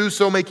of two,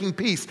 so making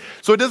peace.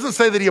 So it doesn't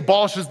say that he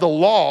abolishes the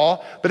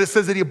law, but it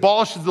says that he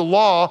abolishes the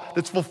law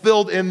that's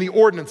fulfilled in the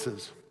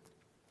ordinances.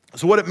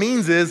 So what it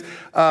means is,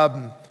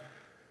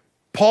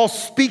 Paul's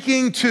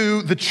speaking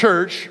to the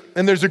church,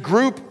 and there's a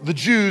group, the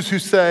Jews, who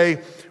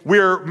say,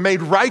 we're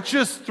made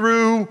righteous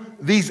through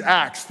these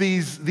acts,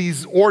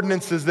 these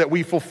ordinances that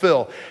we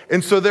fulfill.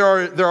 And so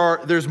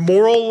there's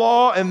moral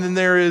law, and then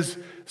there is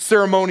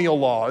ceremonial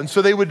law. And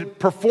so they would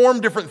perform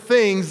different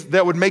things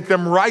that would make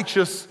them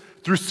righteous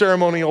through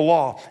ceremonial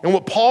law. And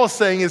what Paul is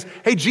saying is,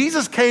 hey,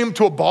 Jesus came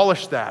to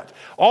abolish that.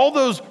 All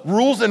those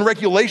rules and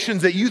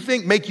regulations that you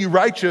think make you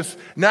righteous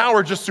now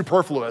are just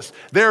superfluous.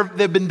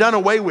 They've been done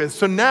away with.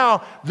 So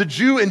now the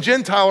Jew and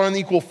Gentile are on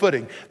equal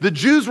footing. The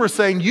Jews were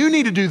saying, you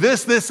need to do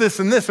this,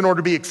 and this in order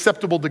to be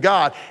acceptable to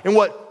God. And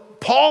what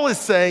Paul is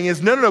saying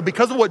is, no,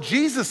 because of what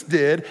Jesus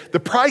did, the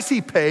price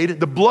he paid,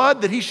 the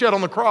blood that he shed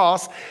on the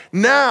cross,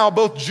 now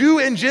both Jew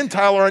and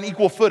Gentile are on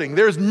equal footing.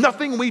 There's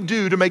nothing we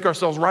do to make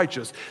ourselves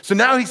righteous. So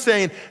now he's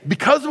saying,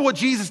 because of what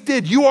Jesus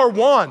did, you are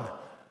one.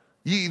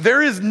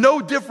 There is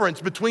no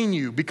difference between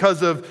you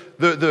because of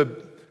the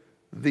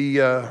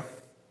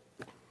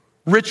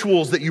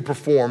rituals that you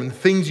perform and the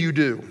things you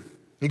do.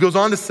 He goes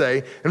on to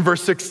say in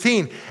verse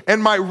 16,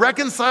 and might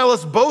reconcile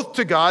us both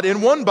to God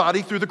in one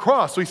body through the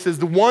cross. So he says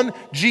the one,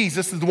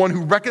 Jesus, is the one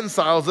who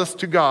reconciles us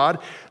to God,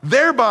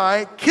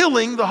 thereby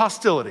killing the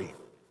hostility.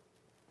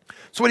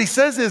 So what he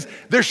says is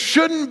there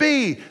shouldn't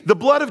be, the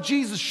blood of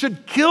Jesus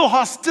should kill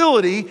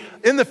hostility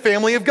in the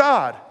family of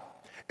God.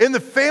 In the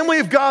family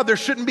of God, there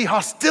shouldn't be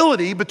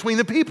hostility between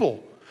the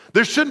people.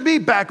 There shouldn't be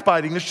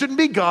backbiting. There shouldn't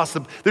be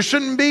gossip. There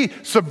shouldn't be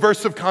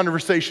subversive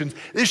conversations.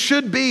 It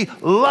should be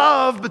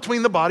love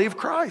between the body of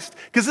Christ.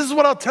 Because this is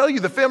what I'll tell you,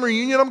 the family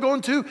reunion I'm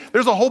going to,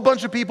 there's a whole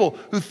bunch of people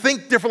who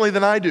think differently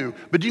than I do.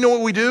 But do you know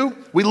what we do?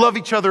 We love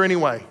each other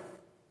anyway.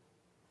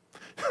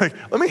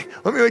 Let me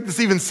make this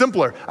even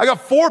simpler. I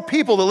got 4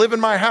 people that live in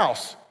my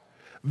house.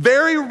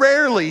 Very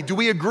rarely do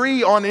we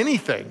agree on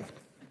anything.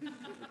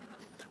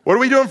 What are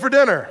we doing for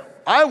dinner?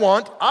 I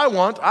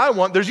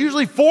want. There's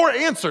usually 4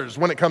 answers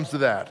when it comes to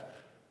that.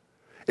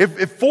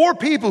 If 4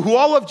 people who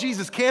all love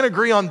Jesus can't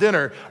agree on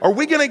dinner, are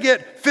we going to get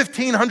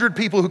 1,500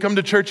 people who come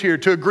to church here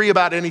to agree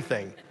about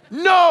anything?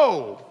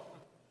 No.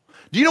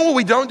 Do you know what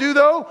we don't do,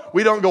 though?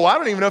 We don't go, I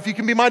don't even know if you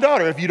can be my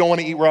daughter if you don't want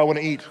to eat where I want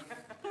to eat.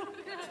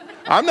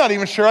 I'm not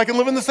even sure I can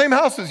live in the same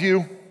house as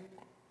you.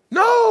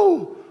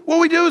 No. What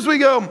we do is we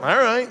go, all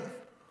right,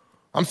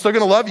 I'm still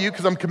going to love you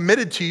because I'm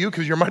committed to you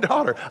because you're my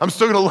daughter. I'm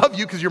still going to love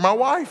you because you're my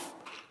wife.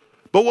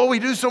 But what we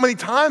do so many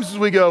times is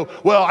we go,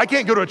 well, I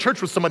can't go to a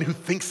church with somebody who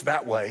thinks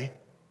that way.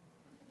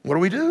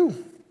 What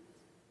do?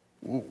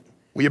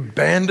 We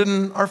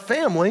abandon our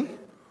family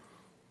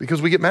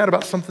because we get mad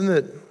about something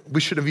that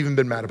we shouldn't have even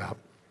been mad about.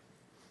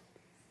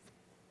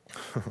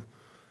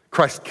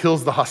 Christ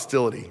kills the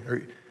hostility.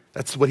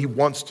 That's what he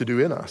wants to do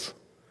in us.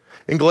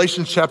 In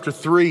Galatians chapter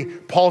 3,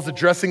 Paul's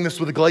addressing this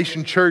with the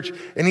Galatian church,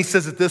 and he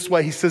says it this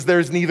way. He says,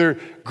 there's neither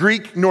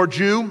Greek nor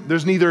Jew,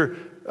 there's neither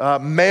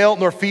male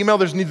nor female,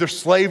 there's neither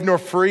slave nor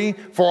free,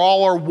 for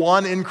all are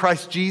one in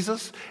Christ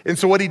Jesus. And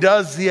so what he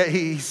does,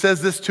 he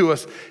says this to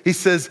us. He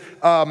says,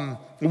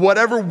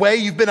 whatever way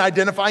you've been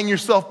identifying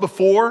yourself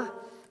before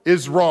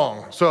is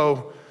wrong.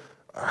 So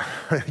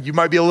you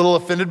might be a little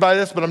offended by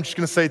this, but I'm just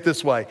going to say it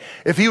this way.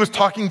 If he was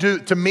talking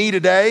to me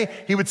today,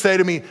 he would say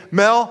to me,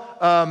 Mel,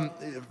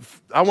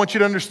 I want you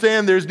to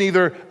understand there's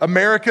neither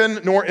American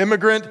nor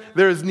immigrant,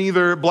 there's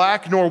neither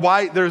black nor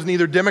white, there's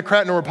neither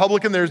Democrat nor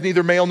Republican, there's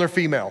neither male nor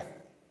female.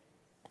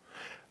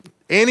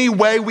 Any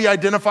way we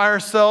identify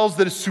ourselves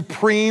that is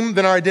supreme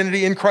than our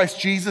identity in Christ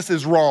Jesus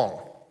is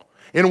wrong,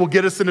 and it will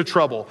get us into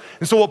trouble.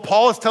 And so what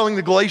Paul is telling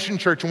the Galatian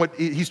church and what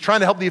he's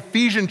trying to help the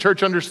Ephesian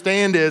church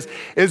understand is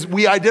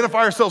we identify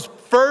ourselves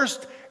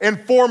first and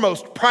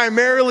foremost,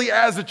 primarily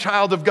as a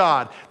child of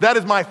God. That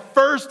is my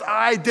first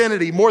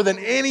identity more than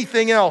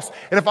anything else.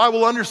 And if I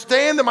will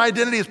understand that my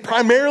identity is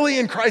primarily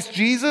in Christ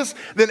Jesus,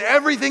 then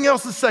everything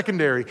else is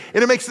secondary.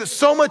 And it makes it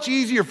so much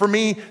easier for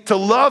me to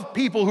love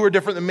people who are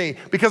different than me,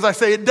 because I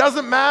say it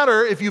doesn't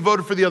matter if you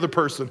voted for the other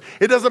person.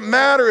 It doesn't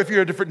matter if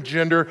you're a different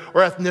gender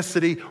or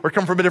ethnicity or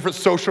come from a different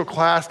social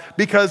class,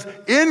 because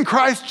in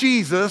Christ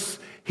Jesus,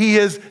 he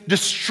has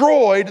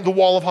destroyed the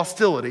wall of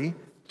hostility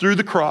through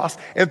the cross,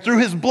 and through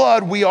his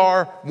blood, we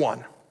are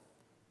one.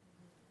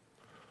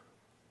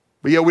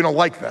 But yet we don't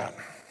like that.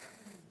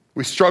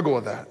 We struggle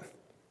with that.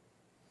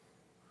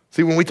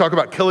 See, when we talk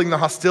about killing the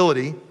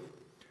hostility,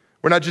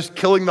 we're not just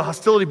killing the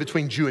hostility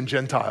between Jew and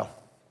Gentile.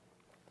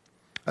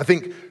 I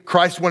think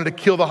Christ wanted to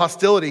kill the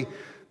hostility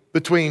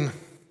between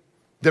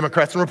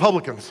Democrats and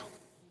Republicans,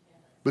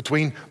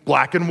 between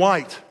black and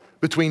white,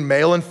 between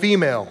male and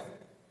female.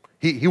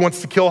 He wants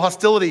to kill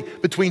hostility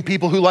between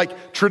people who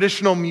like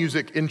traditional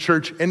music in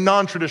church and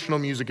non-traditional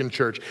music in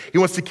church. He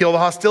wants to kill the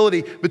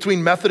hostility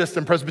between Methodist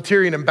and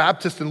Presbyterian and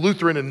Baptist and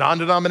Lutheran and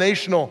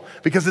non-denominational.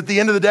 Because at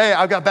the end of the day,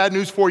 I've got bad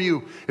news for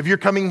you. If you're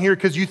coming here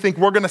because you think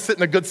we're going to sit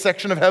in a good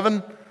section of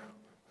heaven,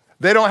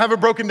 they don't have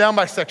it broken down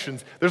by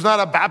sections. There's not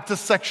a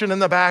Baptist section in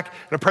the back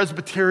and a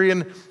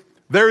Presbyterian.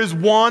 There is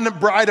one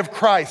bride of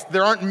Christ.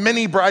 There aren't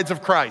many brides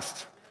of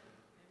Christ.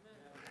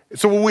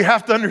 So what we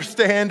have to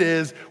understand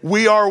is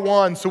we are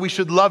one, so we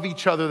should love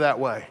each other that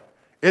way.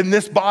 In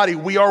this body,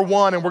 we are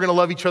one, and we're going to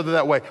love each other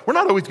that way. We're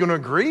not always going to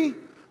agree.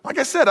 Like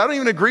I said, I don't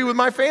even agree with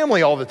my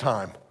family all the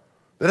time.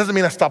 That doesn't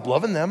mean I stop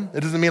loving them.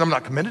 It doesn't mean I'm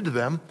not committed to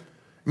them.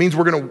 It means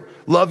we're going to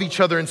love each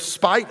other in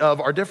spite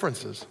of our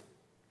differences.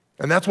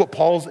 And that's what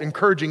Paul's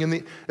encouraging in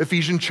the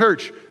Ephesian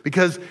church,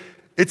 because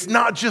it's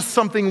not just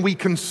something we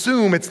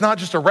consume. It's not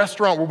just a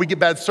restaurant where we get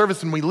bad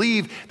service and we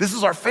leave. This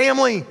is our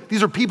family.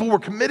 These are people we're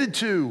committed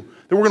to,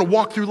 that we're going to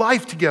walk through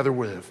life together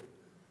with.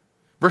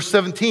 Verse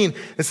 17,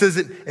 it says,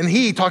 and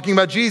he, talking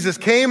about Jesus,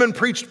 came and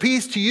preached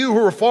peace to you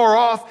who were far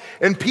off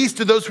and peace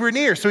to those who are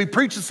near. So he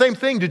preached the same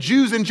thing to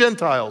Jews and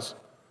Gentiles.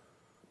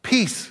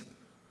 Peace.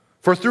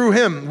 For through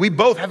him, we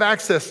both have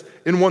access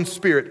in one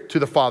spirit to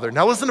the Father.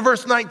 Now listen to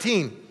verse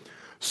 19.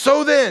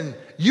 So then,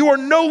 you are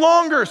no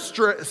longer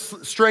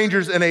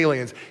strangers and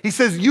aliens. He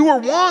says you were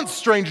once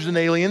strangers and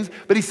aliens,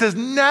 but he says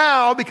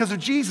now, because of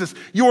Jesus,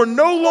 you are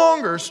no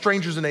longer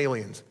strangers and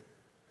aliens,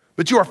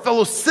 but you are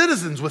fellow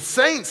citizens with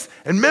saints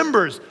and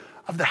members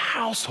of the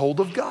household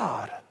of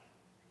God.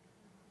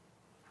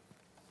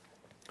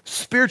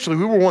 Spiritually,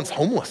 we were once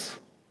homeless.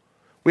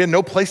 We had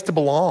no place to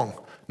belong,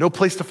 no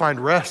place to find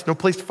rest, no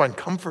place to find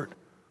comfort,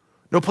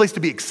 no place to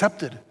be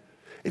accepted.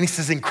 And he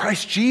says in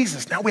Christ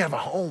Jesus, now we have a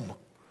home.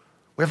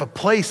 We have a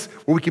place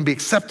where we can be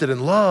accepted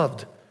and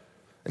loved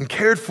and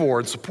cared for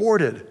and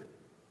supported.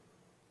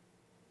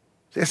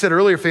 See, I said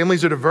earlier,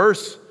 families are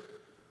diverse.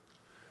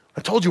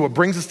 I told you what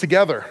brings us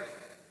together.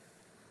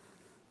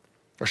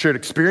 Our shared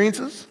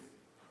experiences,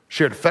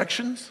 shared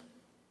affections,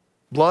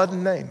 blood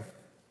and name.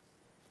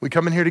 We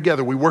come in here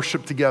together. We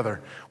worship together.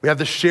 We have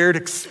the shared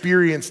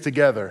experience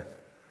together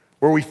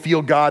where we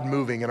feel God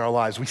moving in our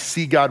lives. We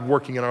see God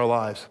working in our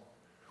lives.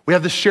 We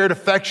have this shared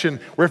affection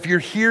where if you're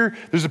here,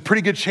 there's a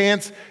pretty good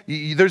chance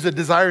there's a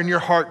desire in your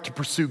heart to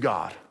pursue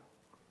God.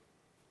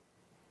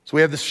 So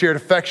we have this shared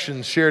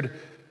affection, shared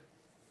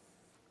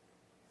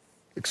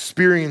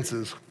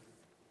experiences.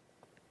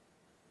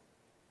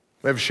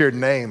 We have a shared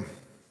name.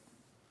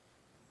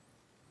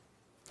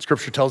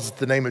 Scripture tells us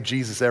the name of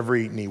Jesus,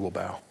 every knee will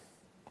bow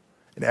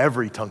and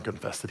every tongue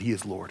confess that he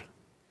is Lord.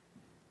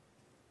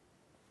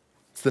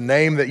 It's the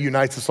name that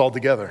unites us all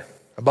together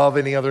above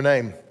any other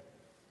name.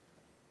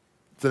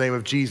 The name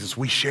of Jesus.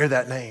 We share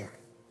that name.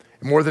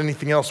 And more than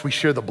anything else, we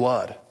share the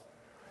blood.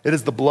 It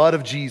is the blood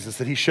of Jesus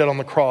that he shed on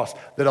the cross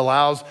that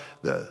allows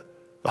the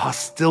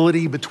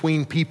hostility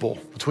between people,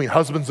 between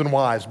husbands and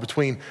wives,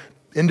 between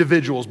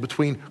individuals,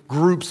 between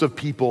groups of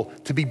people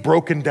to be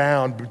broken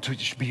down,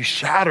 to be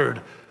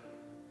shattered,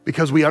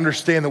 because we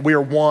understand that we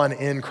are one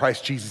in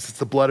Christ Jesus. It's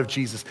the blood of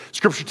Jesus.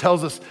 Scripture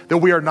tells us that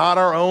we are not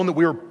our own, that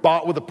we were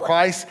bought with a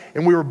price,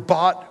 and we were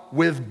bought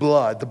with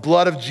blood. The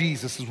blood of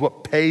Jesus is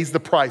what pays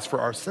the price for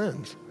our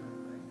sins.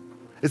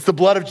 It's the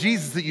blood of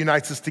Jesus that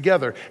unites us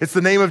together. It's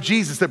the name of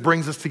Jesus that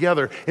brings us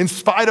together. In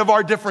spite of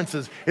our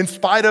differences, in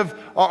spite of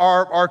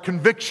our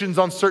convictions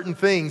on certain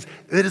things,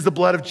 it is the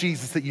blood of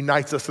Jesus that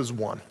unites us as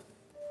one.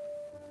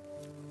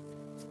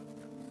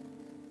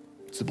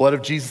 It's the blood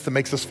of Jesus that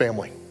makes us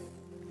family.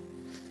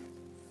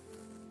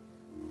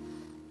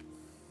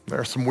 There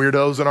are some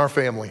weirdos in our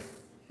family.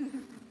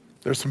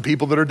 There's some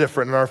people that are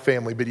different in our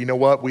family, but you know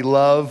what? We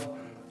love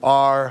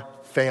our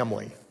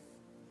family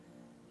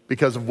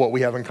because of what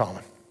we have in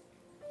common,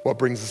 what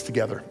brings us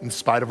together in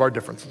spite of our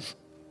differences.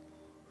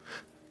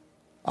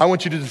 I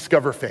want you to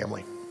discover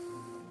family.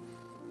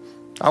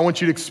 I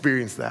want you to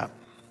experience that.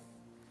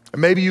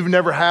 And maybe you've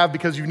never have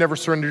because you've never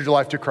surrendered your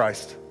life to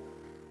Christ.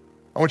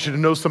 I want you to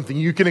know something.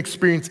 You can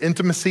experience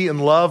intimacy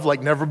and love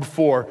like never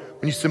before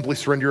when you simply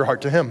surrender your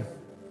heart to Him.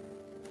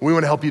 We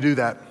want to help you do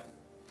that.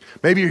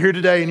 Maybe you're here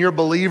today and you're a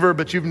believer,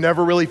 but you've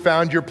never really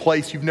found your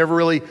place. You've never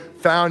really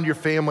found your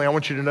family. I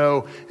want you to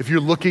know, if you're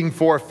looking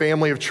for a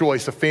family of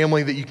choice, a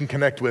family that you can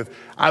connect with,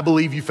 I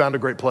believe you found a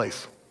great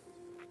place.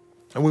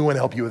 And we want to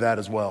help you with that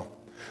as well.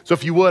 So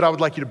if you would, I would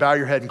like you to bow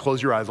your head and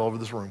close your eyes all over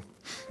this room.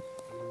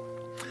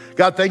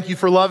 God, thank you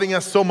for loving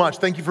us so much.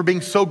 Thank you for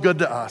being so good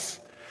to us.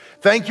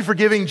 Thank you for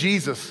giving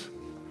Jesus,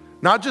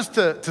 not just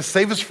to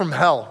save us from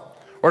hell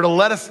or to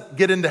let us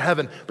get into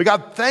heaven, but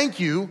God, thank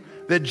you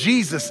that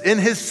Jesus, in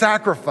His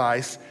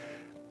sacrifice,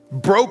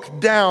 broke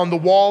down the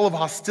wall of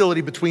hostility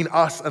between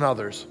us and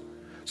others.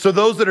 So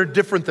those that are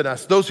different than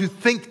us, those who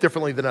think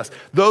differently than us,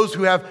 those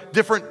who have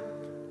different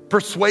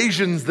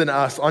persuasions than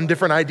us on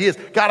different ideas,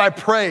 God, I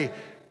pray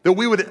that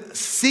we would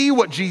see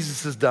what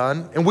Jesus has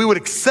done and we would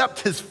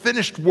accept His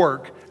finished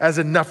work as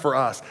enough for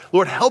us.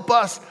 Lord, help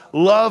us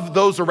love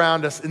those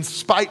around us in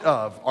spite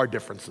of our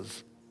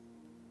differences.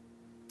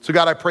 So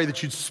God, I pray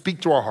that you'd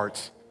speak to our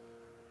hearts.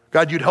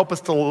 God, you'd help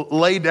us to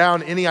lay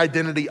down any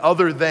identity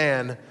other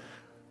than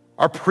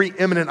our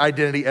preeminent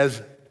identity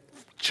as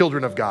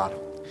children of God.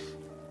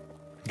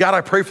 God,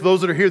 I pray for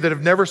those that are here that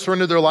have never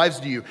surrendered their lives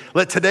to you.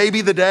 Let today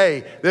be the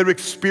day they would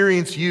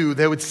experience you.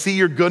 They would see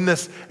your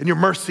goodness and your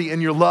mercy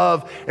and your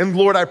love. And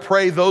Lord, I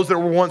pray those that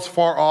were once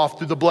far off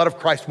through the blood of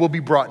Christ will be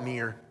brought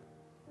near.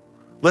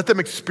 Let them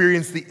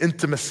experience the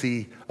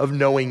intimacy of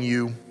knowing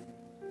you.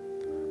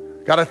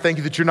 God, I thank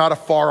you that you're not a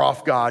far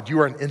off God. You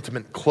are an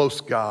intimate,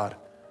 close God.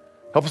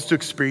 Help us to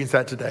experience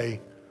that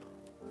today.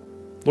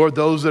 Lord,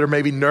 those that are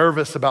maybe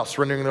nervous about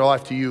surrendering their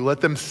life to you,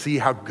 let them see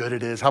how good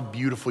it is, how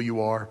beautiful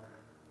you are.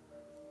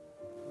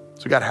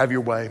 So God, have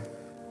your way.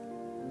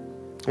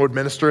 Lord,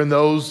 minister in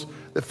those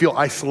that feel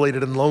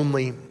isolated and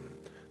lonely.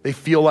 They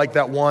feel like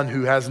that one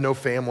who has no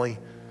family.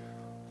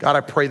 God,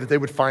 I pray that they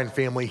would find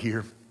family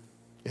here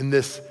in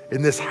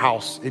this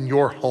house, in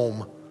your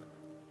home.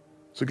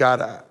 So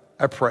God,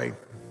 I pray,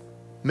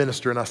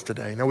 minister in us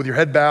today. Now with your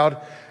head bowed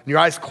and your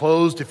eyes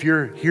closed, if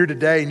you're here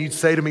today and you'd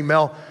say to me,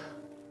 Mel,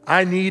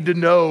 I need to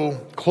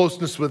know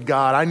closeness with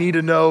God. I need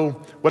to know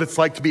what it's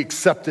like to be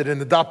accepted and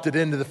adopted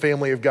into the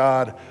family of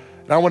God.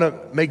 And I want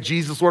to make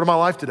Jesus Lord of my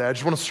life today. I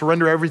just want to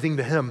surrender everything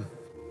to Him.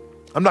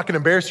 I'm not going to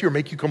embarrass you or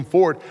make you come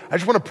forward. I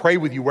just want to pray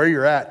with you where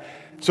you're at.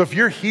 So if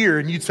you're here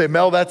and you'd say,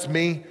 Mel, that's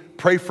me,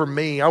 pray for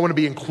me. I want to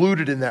be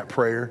included in that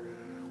prayer.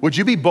 Would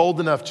you be bold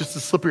enough just to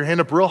slip your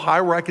hand up real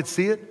high where I could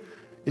see it?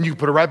 And you can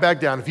put it right back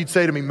down. If you'd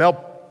say to me, Mel,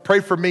 pray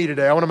for me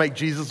today. I want to make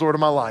Jesus Lord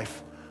of my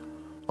life.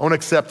 I want to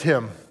accept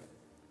Him.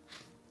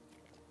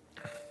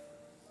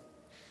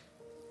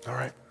 All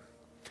right.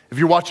 If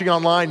you're watching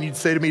online, you'd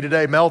say to me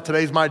today, Mel,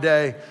 today's my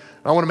day.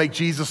 I want to make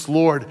Jesus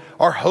Lord.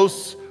 Our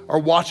hosts are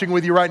watching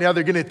with you right now.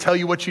 They're going to tell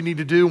you what you need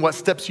to do and what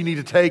steps you need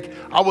to take.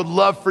 I would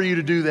love for you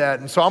to do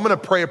that. And so I'm going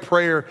to pray a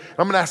prayer.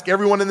 I'm going to ask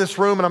everyone in this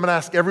room and I'm going to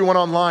ask everyone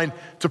online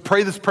to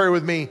pray this prayer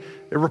with me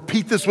and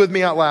repeat this with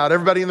me out loud.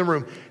 Everybody in the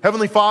room.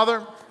 Heavenly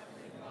Father,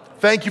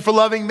 thank you for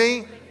loving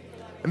me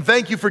and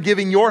thank you for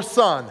giving your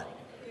Son,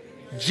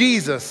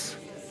 Jesus,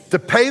 to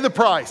pay the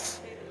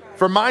price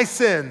for my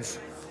sins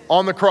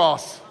on the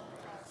cross.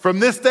 From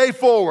this day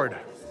forward,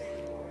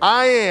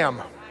 I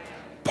am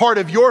part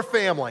of your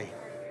family.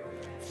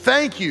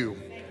 Thank you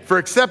for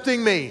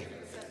accepting me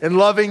and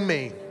loving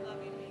me.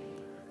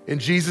 In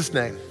Jesus'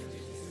 name,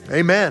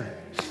 amen.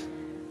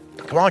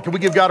 Come on, can we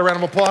give God a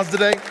round of applause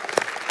today?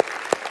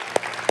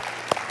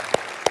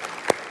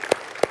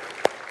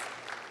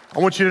 I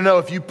want you to know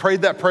if you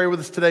prayed that prayer with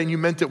us today and you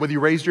meant it, whether you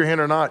raised your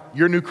hand or not,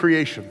 you're a new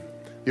creation.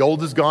 The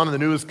old is gone and the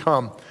new has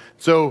come.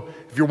 So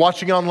if you're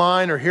watching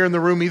online or here in the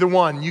room, either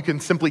one, you can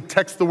simply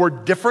text the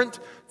word different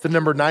to the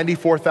number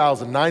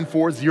 94,000,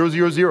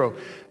 94000,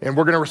 and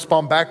we're going to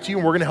respond back to you,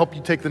 and we're going to help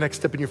you take the next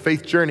step in your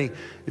faith journey.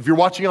 If you're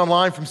watching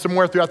online from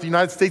somewhere throughout the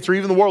United States or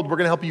even the world, we're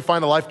going to help you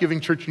find a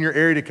life-giving church in your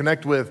area to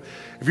connect with.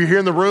 If you're here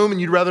in the room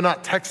and you'd rather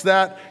not text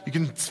that, you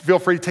can feel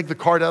free to take the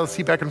card out of the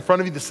seat back in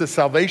front of you that says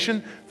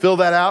salvation, fill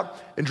that out,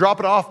 and drop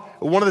it off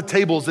at one of the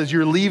tables as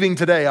you're leaving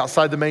today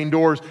outside the main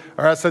doors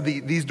or outside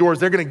these doors.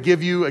 They're going to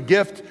give you a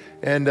gift,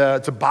 and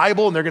it's a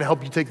Bible, and they're going to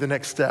help you take the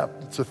next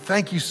step. So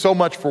thank you so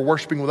much for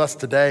worshiping with us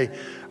today.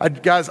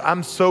 Guys,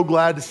 I'm so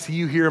glad to see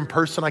you here in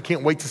person. I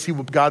can't wait to see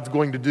what God's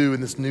going to do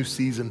in this new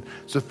season.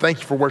 So thank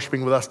you for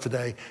worshiping with us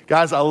today.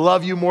 Guys, I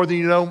love you more than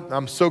you know.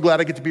 I'm so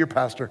glad I get to be your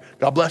pastor.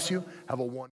 God bless you. Have a wonderful